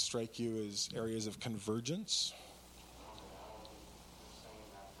that strike you as areas of convergence?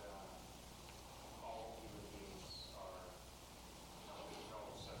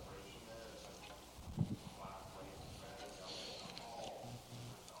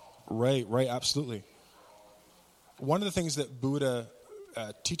 Right, absolutely. One of the things that Buddha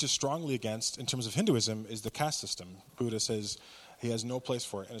teaches strongly against in terms of Hinduism is the caste system. Buddha says he has no place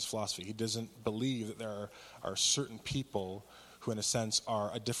for it in his philosophy. He doesn't believe that there are certain people who, in a sense,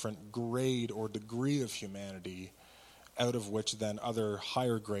 are a different grade or degree of humanity out of which then other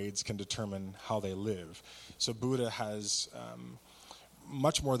higher grades can determine how they live. So Buddha has,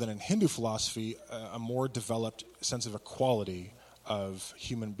 much more than in Hindu philosophy, a more developed sense of equality of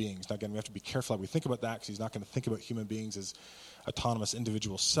human beings. Now, again, we have to be careful how we think about that, because he's not going to think about human beings as autonomous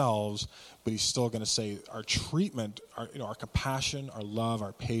individual selves, but he's still going to say our treatment, our compassion, our love,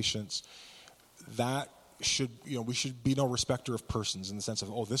 our patience, that should, we should be no respecter of persons in the sense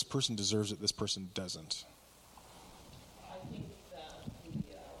of, oh, this person deserves it, this person doesn't. I think that the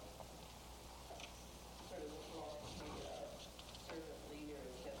sort of role of the servant leader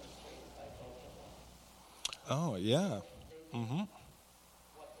is demonstrated by both of them. Oh, yeah.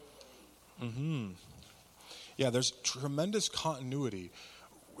 What they believe. Yeah, there's tremendous continuity.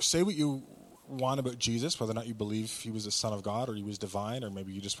 Say what you want about Jesus, whether or not you believe he was the Son of God or he was divine, or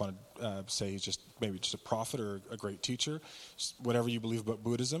maybe you just want to say he's just a prophet or a great teacher, whatever you believe about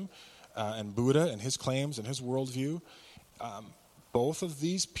Buddhism and Buddha and his claims and his worldview. Both of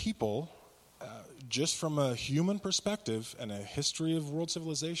these people, just from a human perspective and a history of world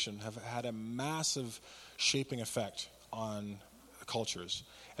civilization, have had a massive shaping effect on cultures.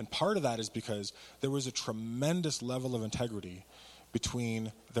 And part of that is because there was a tremendous level of integrity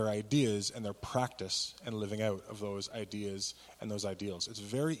between their ideas and their practice and living out of those ideas and those ideals. It's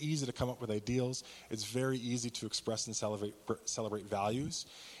very easy to come up with ideals. It's very easy to express and celebrate values.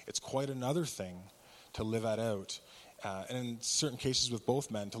 It's quite another thing to live that out. And in certain cases with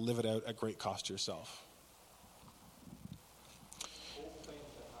both men, to live it out at great cost to yourself.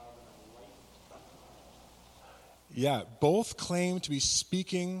 Yeah, both claim to be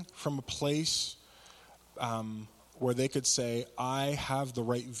speaking from a place where they could say, I have the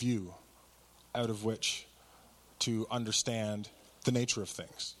right view out of which to understand the nature of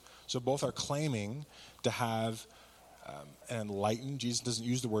things. So both are claiming to have an enlightened, Jesus doesn't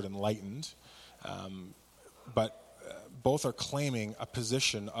use the word enlightened, but both are claiming a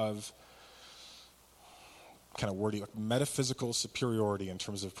position of kind of wordy, like metaphysical superiority in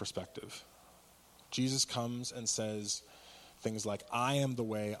terms of perspective. Jesus comes and says things like, I am the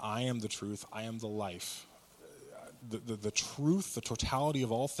way, I am the truth, I am the life. The truth, the totality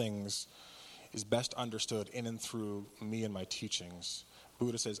of all things is best understood in and through me and my teachings.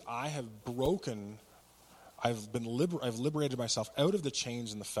 Buddha says, I've liberated myself out of the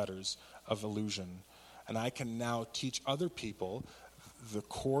chains and the fetters of illusion, and I can now teach other people the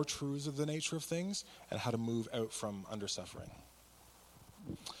core truths of the nature of things and how to move out from under suffering.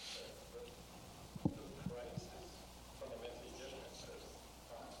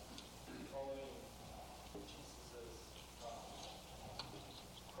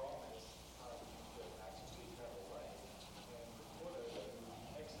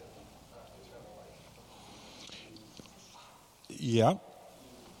 Yeah.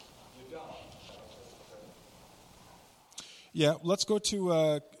 Yeah, let's go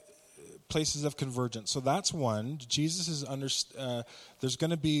to places of convergence. So that's one. Jesus is there's going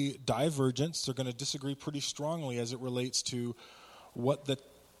to be divergence. They're going to disagree pretty strongly as it relates to what the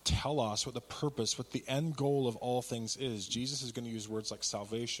telos, what the purpose, what the end goal of all things is. Jesus is going to use words like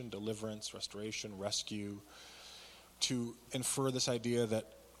salvation, deliverance, restoration, rescue, to infer this idea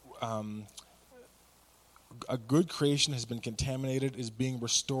that a good creation has been contaminated, is being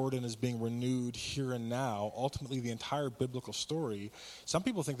restored, and is being renewed here and now. Ultimately, the entire biblical story, some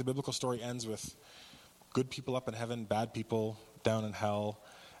people think the biblical story ends with good people up in heaven, bad people down in hell.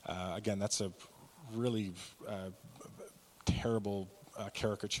 Again, that's a really terrible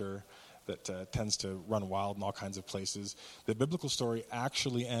caricature that tends to run wild in all kinds of places. The biblical story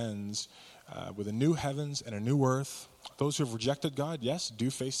actually ends with a new heavens and a new earth. Those who have rejected God, yes,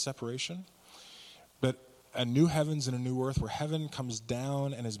 do face separation, but a new heavens and a new earth where heaven comes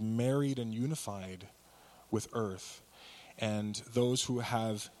down and is married and unified with earth. And those who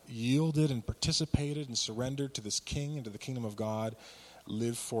have yielded and participated and surrendered to this king and to the kingdom of God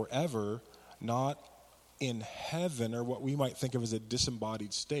live forever, not in heaven or what we might think of as a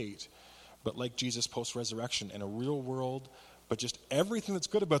disembodied state, but like Jesus post-resurrection in a real world, but just everything that's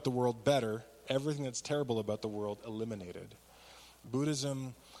good about the world better, everything that's terrible about the world eliminated.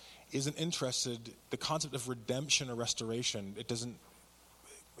 Buddhism isn't interested, the concept of redemption or restoration,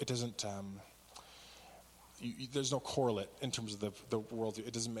 there's no correlate in terms of the world.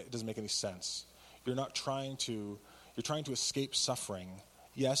 It doesn't make any sense. You're trying to escape suffering.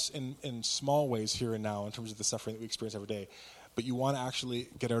 Yes, in small ways here and now in terms of the suffering that we experience every day, but you want to actually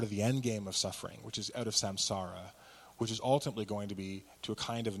get out of the end game of suffering, which is out of samsara, which is ultimately going to be to a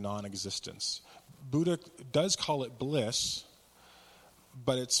kind of non-existence. Buddha does call it bliss,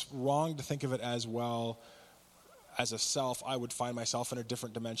 but it's wrong to think of it as, well, as a self, I would find myself in a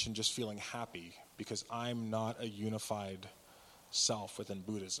different dimension just feeling happy, because I'm not a unified self within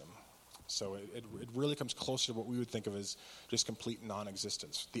Buddhism. So it really comes closer to what we would think of as just complete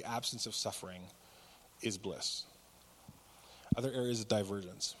non-existence. The absence of suffering is bliss. Other areas of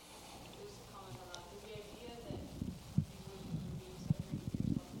divergence. Just a comment on that. Is the idea that you would remove suffering for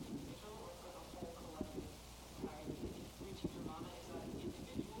yourself as an individual or for the whole collective entirety? Reaching nirvana, is that an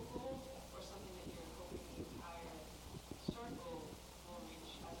individual goal or something that you're hoping the entire circle will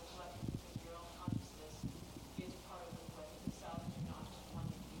reach as a collective because your own consciousness is part of the collective itself and you're not just one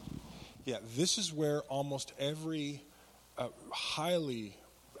individual? Yeah, this is where almost every highly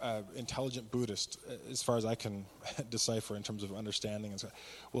intelligent Buddhist, as far as I can decipher in terms of understanding,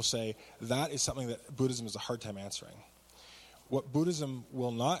 will say that is something that Buddhism has a hard time answering. What Buddhism will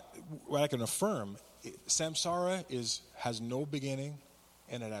not, what I can affirm, samsara has no beginning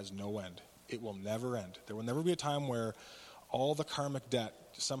and it has no end. It will never end. There will never be a time where all the karmic debt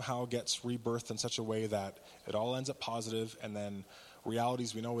somehow gets rebirthed in such a way that it all ends up positive, and then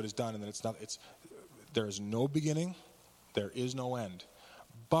realities we know it is done, and then it's not. There is no beginning, there is no end.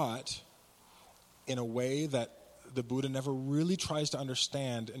 But in a way that the Buddha never really tries to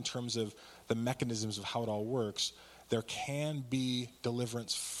understand in terms of the mechanisms of how it all works, there can be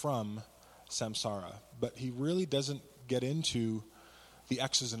deliverance from samsara. But he really doesn't get into the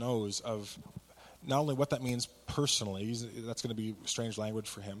X's and O's of not only what that means personally, that's going to be strange language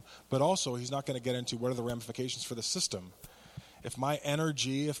for him, but also he's not going to get into what are the ramifications for the system. If my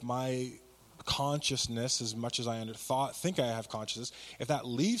energy, if my consciousness, as much as I think I have consciousness, if that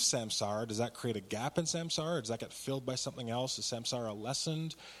leaves samsara, does that create a gap in samsara? Does that get filled by something else? Is samsara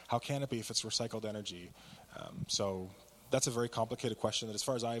lessened? How can it be if it's recycled energy? So that's a very complicated question that, as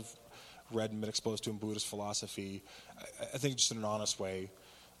far as I've read and been exposed to in Buddhist philosophy, I think just in an honest way,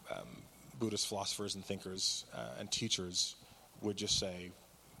 Buddhist philosophers and thinkers and teachers would just say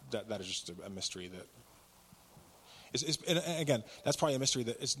that is just a mystery that and again, that's probably a mystery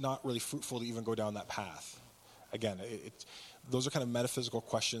that it's not really fruitful to even go down that path. Again, those are kind of metaphysical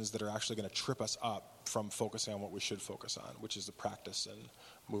questions that are actually going to trip us up from focusing on what we should focus on, which is the practice and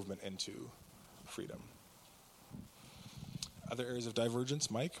movement into freedom. Other areas of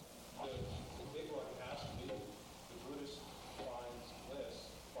divergence, Mike? The big one has to be the Buddhist finds bliss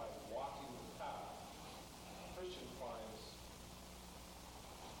by walking the path. Christian finds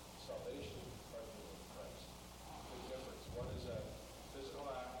salvation by being in Christ. Big difference. One is a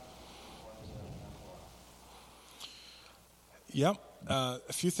physical act, one is a mental act. Yep.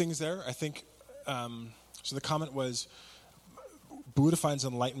 A few things there. I think, so the comment was, Buddha finds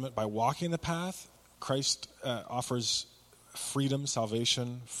enlightenment by walking the path. Christ offers freedom,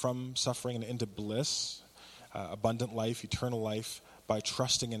 salvation from suffering and into bliss, abundant life, eternal life, by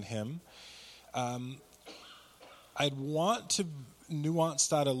trusting in him. I'd want to nuance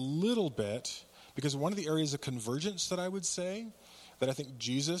that a little bit, because one of the areas of convergence that I would say that I think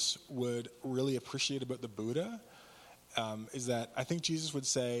Jesus would really appreciate about the Buddha is that I think Jesus would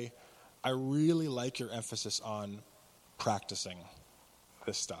say, I really like your emphasis on practicing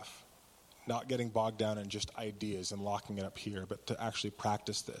this stuff. Not getting bogged down in just ideas and locking it up here, but to actually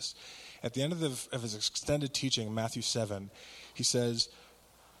practice this. At the end of his extended teaching, Matthew 7, he says,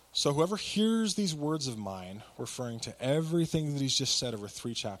 so whoever hears these words of mine, referring to everything that he's just said over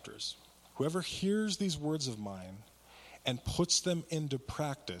 3 chapters, whoever hears these words of mine and puts them into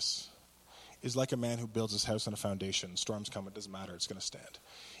practice is like a man who builds his house on a foundation. Storms come, it doesn't matter, it's going to stand.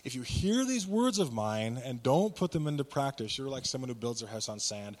 If you hear these words of mine and don't put them into practice, you're like someone who builds their house on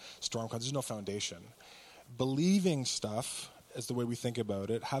sand, storm comes, there's no foundation. Believing stuff, as the way we think about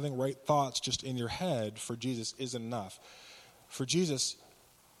it, having right thoughts just in your head for Jesus isn't enough. For Jesus,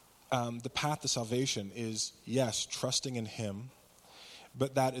 the path to salvation is, yes, trusting in him,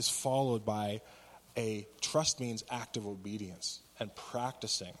 but that is followed by trust means active obedience and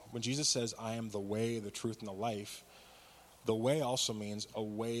practicing. When Jesus says, I am the way, the truth, and the life, the way also means a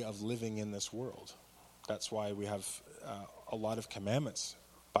way of living in this world. That's why we have a lot of commandments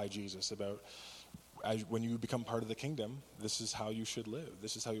by Jesus about when you become part of the kingdom, this is how you should live.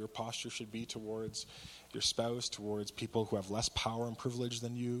 This is how your posture should be towards your spouse, towards people who have less power and privilege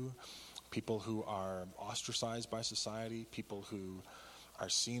than you, people who are ostracized by society, people who are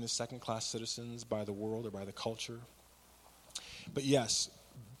seen as second-class citizens by the world or by the culture. But yes,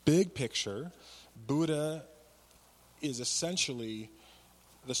 big picture, Buddha is essentially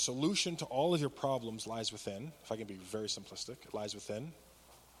the solution to all of your problems lies within. If I can be very simplistic, it lies within.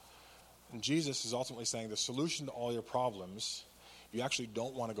 And Jesus is ultimately saying the solution to all your problems, you actually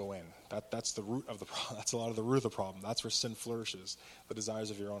don't want to go in. That's the root of the problem. That's a lot of the root of the problem. That's where sin flourishes, the desires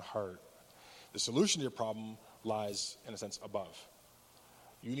of your own heart. The solution to your problem lies, in a sense, above.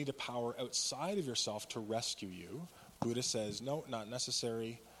 You need a power outside of yourself to rescue you. Buddha says, no, not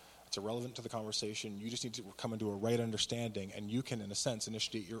necessary. It's irrelevant to the conversation. You just need to come into a right understanding, and you can, in a sense,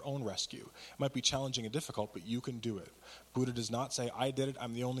 initiate your own rescue. It might be challenging and difficult, but you can do it. Buddha does not say, I did it,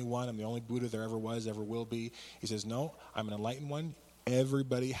 I'm the only one, I'm the only Buddha there ever was, ever will be. He says, no, I'm an enlightened one.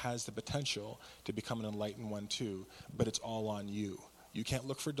 Everybody has the potential to become an enlightened one too, but it's all on you. You can't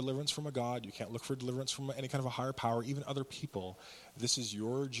look for deliverance from a God. You can't look for deliverance from any kind of a higher power, even other people. This is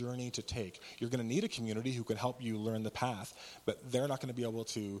your journey to take. You're going to need a community who can help you learn the path, but they're not going to be able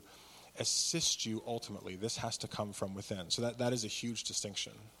to assist you ultimately. This has to come from within. So that is a huge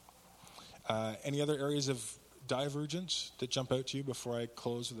distinction. Any other areas of divergence that jump out to you before I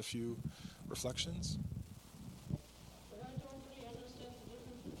close with a few reflections? But I don't really understand the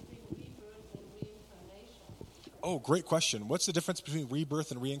difference between rebirth and reincarnation. Oh, great question. What's the difference between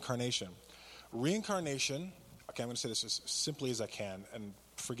rebirth and reincarnation? Reincarnation, okay, I'm going to say this as simply as I can, and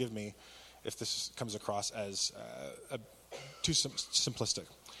forgive me if this comes across as too simplistic.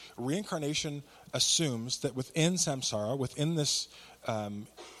 Reincarnation assumes that within samsara, within this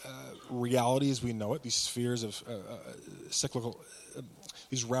reality as we know it, these spheres of cyclical,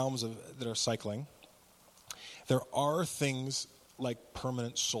 these realms that are cycling, there are things like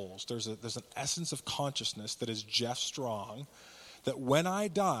permanent souls. There's an essence of consciousness that is Jeff Strong, that when I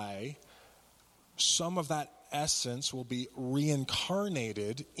die, some of that essence will be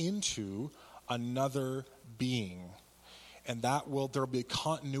reincarnated into another being. And there'll be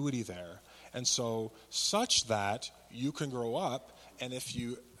continuity there. And so such that you can grow up, and if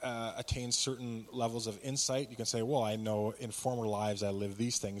you attain certain levels of insight, you can say, well, I know in former lives I lived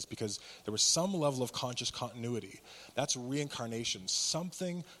these things because there was some level of conscious continuity. That's reincarnation.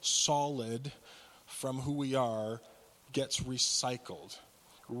 Something solid from who we are gets recycled.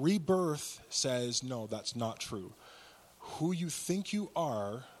 Rebirth says, no, that's not true. Who you think you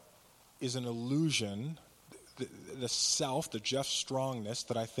are is an illusion. The self, the Jeff Strongness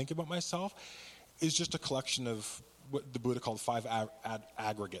that I think about myself is just a collection of what the Buddha called 5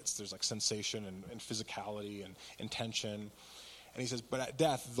 aggregates. There's like sensation and physicality and intention. And he says, but at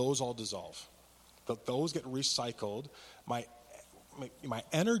death, those all dissolve. Those get recycled. My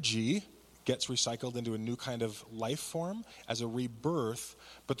energy gets recycled into a new kind of life form as a rebirth,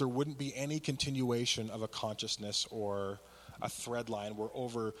 but there wouldn't be any continuation of a consciousness or a thread line where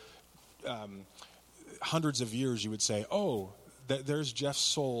over hundreds of years you would say, oh, there's Jeff's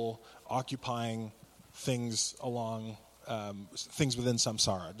soul occupying things along things within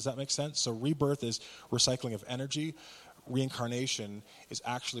samsara. Does that make sense? So rebirth is recycling of energy. Reincarnation is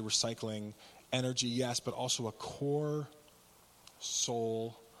actually recycling energy, yes, but also a core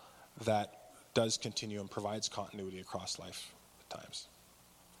soul that does continue and provides continuity across lifetimes.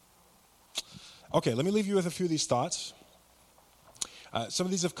 Okay, let me leave you with a few of these thoughts. Some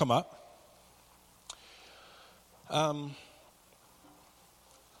of these have come up.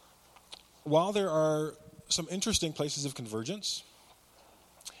 While there are some interesting places of convergence,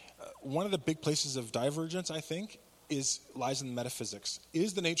 one of the big places of divergence, I think, lies in metaphysics.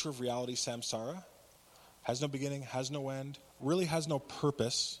 Is the nature of reality samsara? Has no beginning, has no end, really has no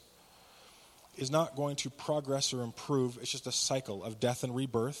purpose, is not going to progress or improve. It's just a cycle of death and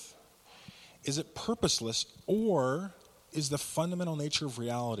rebirth. Is it purposeless, or is the fundamental nature of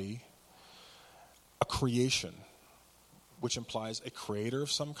reality a creation, which implies a creator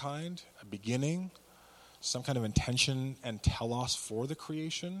of some kind, a beginning, some kind of intention and telos for the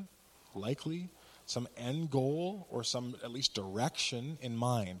creation, likely, some end goal or some at least direction in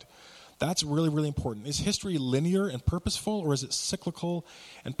mind? That's really, really important. Is history linear and purposeful, or is it cyclical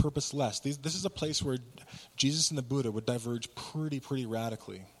and purposeless? This is a place where Jesus and the Buddha would diverge pretty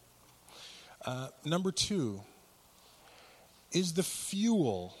radically. Number 2, is the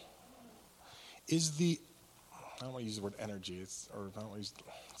fuel, I don't want to use the word energy, it's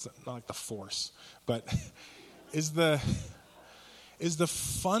not like the force, but is the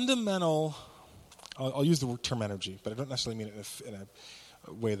fundamental, I'll use the term energy, but I don't necessarily mean it in a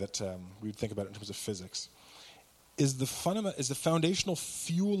way that we would think about it in terms of physics. Is the foundational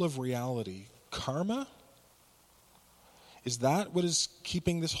fuel of reality karma? Is that what is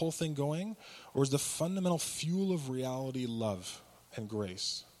keeping this whole thing going? Or is the fundamental fuel of reality love and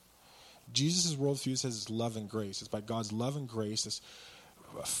grace? Jesus' worldview says it's love and grace. It's by God's love and grace, this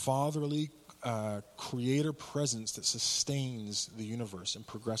fatherly creator presence that sustains the universe and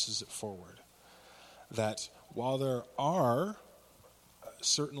progresses it forward. That while there are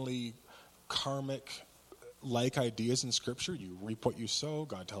certainly karmic-like ideas in Scripture, you reap what you sow.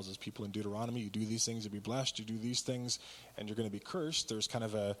 God tells his people in Deuteronomy, you do these things, you'll be blessed. You do these things, and you're going to be cursed. There's kind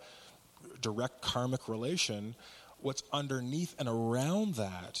of a direct karmic relation. What's underneath and around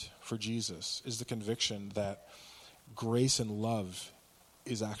that for Jesus is the conviction that grace and love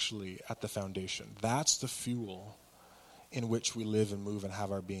is actually at the foundation. That's the fuel in which we live and move and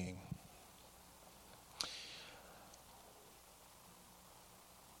have our being.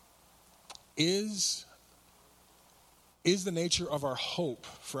 Is the nature of our hope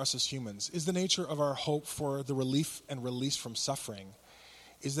for us as humans, is the nature of our hope for the relief and release from suffering,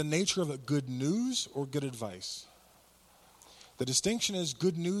 is the nature of it good news or good advice? The distinction is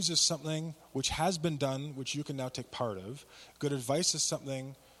good news is something which has been done, which you can now take part of. Good advice is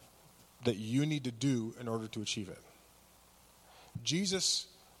something that you need to do in order to achieve it. Jesus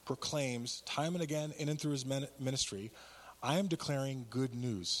proclaims time and again in and through his ministry, I am declaring good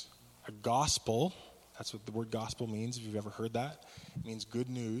news. A gospel, that's what the word gospel means, if you've ever heard that. It means good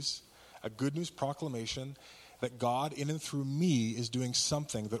news. A good news proclamation that God in and through me is doing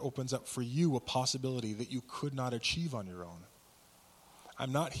something that opens up for you a possibility that you could not achieve on your own.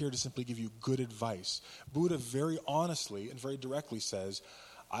 I'm not here to simply give you good advice. Buddha very honestly and very directly says,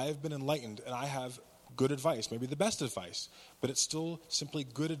 I have been enlightened and I have good advice, maybe the best advice, but it's still simply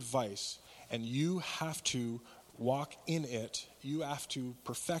good advice, and you have to walk in it, you have to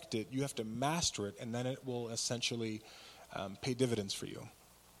perfect it, you have to master it, and then it will essentially pay dividends for you.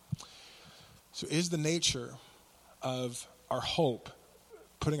 So is the nature of our hope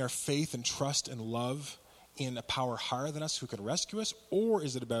putting our faith and trust and love in a power higher than us who can rescue us, or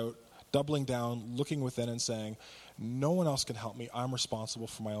is it about doubling down, looking within and saying, no one else can help me, I'm responsible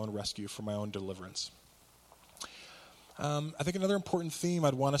for my own rescue, for my own deliverance? I think another important theme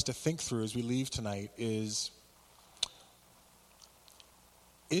I'd want us to think through as we leave tonight is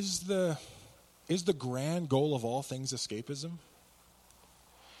the grand goal of all things escapism?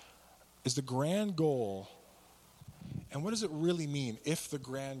 Is the grand goal, and what does it really mean if the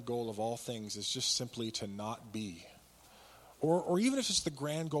grand goal of all things is just simply to not be? Or even if it's the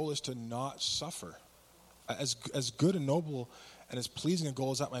grand goal is to not suffer? As good and noble and as pleasing a goal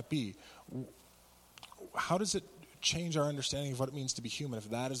as that might be, how does it change our understanding of what it means to be human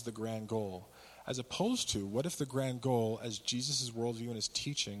if that is the grand goal? As opposed to, what if the grand goal, as Jesus' worldview and his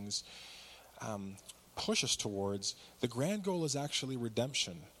teachings push us towards, the grand goal is actually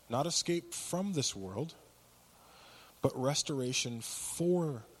redemption, not escape from this world, but restoration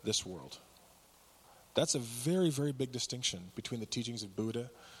for this world. That's a very, very big distinction between the teachings of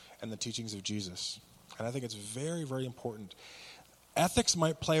Buddha and the teachings of Jesus. And I think it's very, very important. Ethics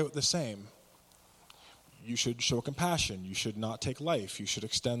might play out the same. You should show compassion. You should not take life. You should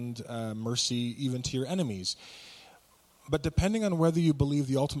extend mercy even to your enemies. But depending on whether you believe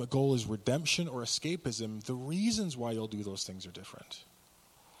the ultimate goal is redemption or escapism, the reasons why you'll do those things are different.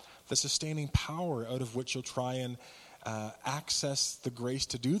 The sustaining power out of which you'll try and access the grace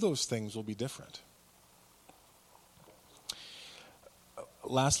to do those things will be different.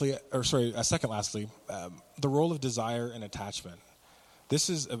 Lastly, the role of desire and attachment. This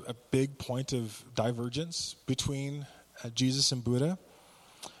is a big point of divergence between Jesus and Buddha.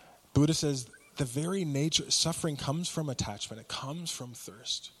 Buddha says the very nature, suffering comes from attachment. It comes from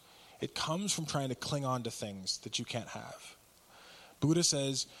thirst. It comes from trying to cling on to things that you can't have. Buddha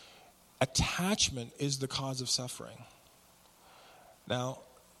says attachment is the cause of suffering. Now,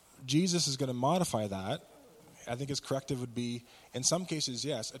 Jesus is going to modify that. I think his corrective would be, in some cases,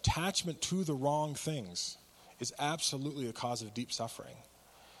 yes, attachment to the wrong things is absolutely a cause of deep suffering.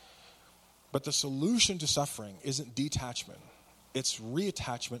 But the solution to suffering isn't detachment. It's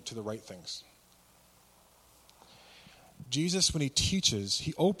reattachment to the right things. Jesus, when he teaches,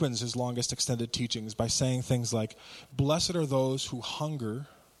 he opens his longest extended teachings by saying things like, blessed are those who hunger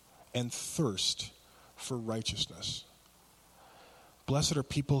and thirst for righteousness. Blessed are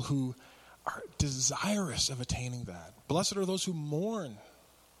people who are desirous of attaining that. Blessed are those who mourn,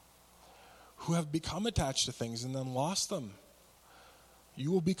 who have become attached to things and then lost them.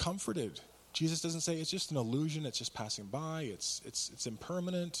 You will be comforted. Jesus doesn't say it's just an illusion, it's just passing by, it's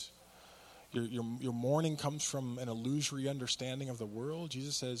impermanent. Your mourning comes from an illusory understanding of the world.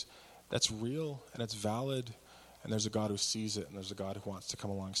 Jesus says that's real and it's valid, and there's a God who sees it, and there's a God who wants to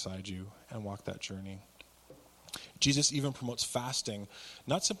come alongside you and walk that journey. Jesus even promotes fasting,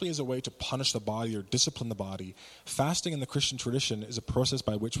 not simply as a way to punish the body or discipline the body. Fasting in the Christian tradition is a process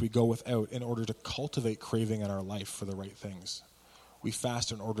by which we go without in order to cultivate craving in our life for the right things. We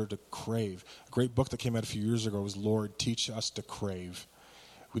fast in order to crave. A great book that came out a few years ago was Lord, Teach Us to Crave.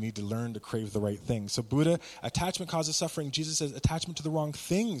 We need to learn to crave the right things. So Buddha, attachment causes suffering. Jesus says attachment to the wrong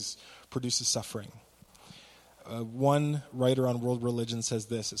things produces suffering. One writer on world religion says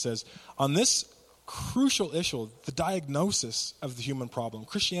this. It says, on this crucial issue, the diagnosis of the human problem,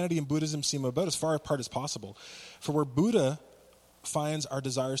 Christianity and Buddhism seem about as far apart as possible. For where Buddha finds our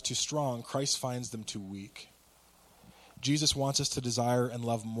desires too strong, Christ finds them too weak. Jesus wants us to desire and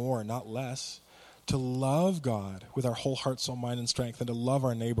love more, not less, to love God with our whole heart, soul, mind, and strength, and to love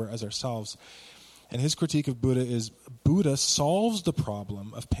our neighbor as ourselves. And his critique of Buddha is Buddha solves the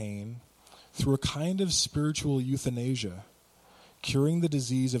problem of pain through a kind of spiritual euthanasia, curing the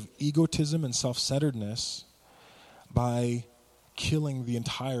disease of egotism and self-centeredness by killing the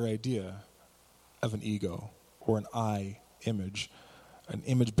entire idea of an ego or an I image, an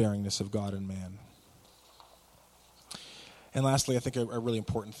image-bearingness of God and man. And lastly, I think a really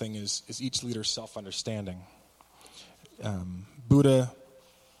important thing is each leader's self-understanding. Buddha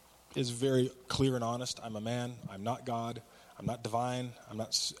is very clear and honest. I'm a man. I'm not God. I'm not divine. I'm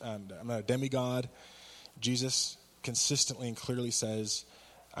not a demigod. Jesus consistently and clearly says,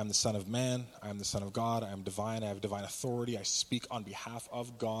 I'm the Son of Man. I'm the Son of God. I am divine. I have divine authority. I speak on behalf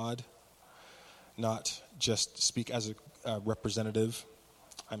of God, not just speak as a representative.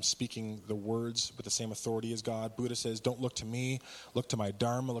 I'm speaking the words with the same authority as God. Buddha says, don't look to me. Look to my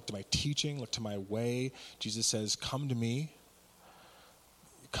dharma. Look to my teaching. Look to my way. Jesus says, come to me.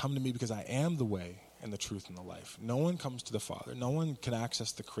 Come to me because I am the way and the truth and the life. No one comes to the Father. No one can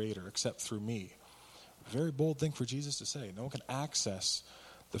access the Creator except through me. Very bold thing for Jesus to say. No one can access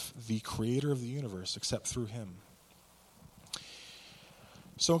the Creator of the universe except through him.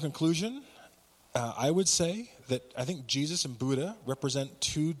 So in conclusion, I would say that I think Jesus and Buddha represent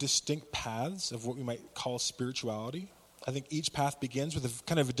two distinct paths of what we might call spirituality. I think each path begins with a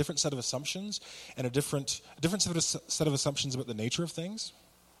kind of a different set of assumptions and a different set of assumptions about the nature of things.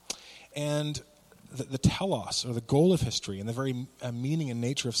 And the telos, or the goal of history, and the very meaning and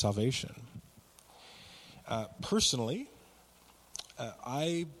nature of salvation. Personally,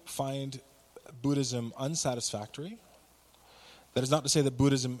 I find Buddhism unsatisfactory. That is not to say that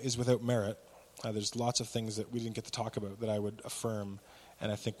Buddhism is without merit. There's lots of things that we didn't get to talk about that I would affirm,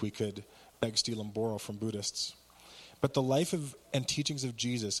 and I think we could beg, steal, and borrow from Buddhists. But the life and teachings of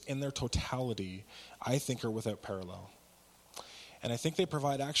Jesus in their totality, I think, are without parallel. And I think they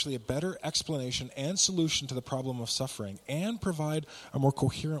provide actually a better explanation and solution to the problem of suffering, and provide a more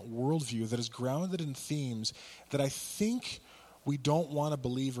coherent worldview that is grounded in themes that I think we don't want to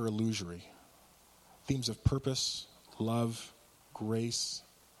believe are illusory. Themes of purpose, love, grace,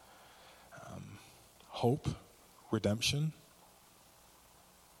 hope, redemption.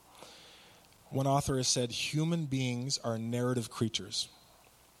 One author has said, human beings are narrative creatures.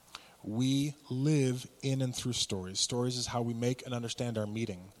 We live in and through stories. Stories is how we make and understand our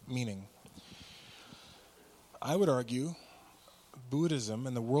meaning. I would argue Buddhism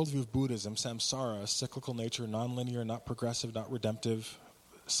and the worldview of Buddhism, samsara, cyclical nature, nonlinear, not progressive, not redemptive,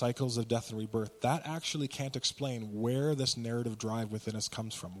 cycles of death and rebirth, that actually can't explain where this narrative drive within us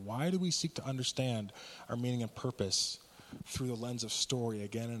comes from. Why do we seek to understand our meaning and purpose through the lens of story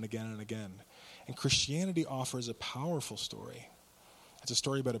again and again and again? And Christianity offers a powerful story. It's a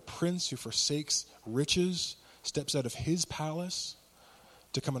story about a prince who forsakes riches, steps out of his palace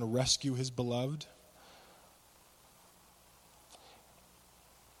to come and rescue his beloved.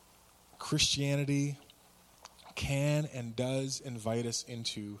 Christianity can and does invite us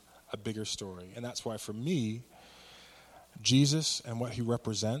into a bigger story. And that's why, for me, Jesus and what he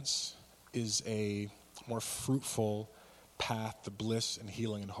represents is a more fruitful path to bliss and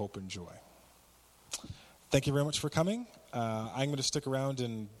healing and hope and joy. Thank you very much for coming. I'm going to stick around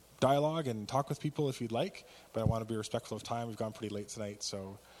and dialogue and talk with people if you'd like, but I want to be respectful of time. We've gone pretty late tonight.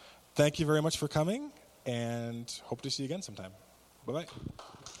 So thank you very much for coming, and hope to see you again sometime. Bye-bye.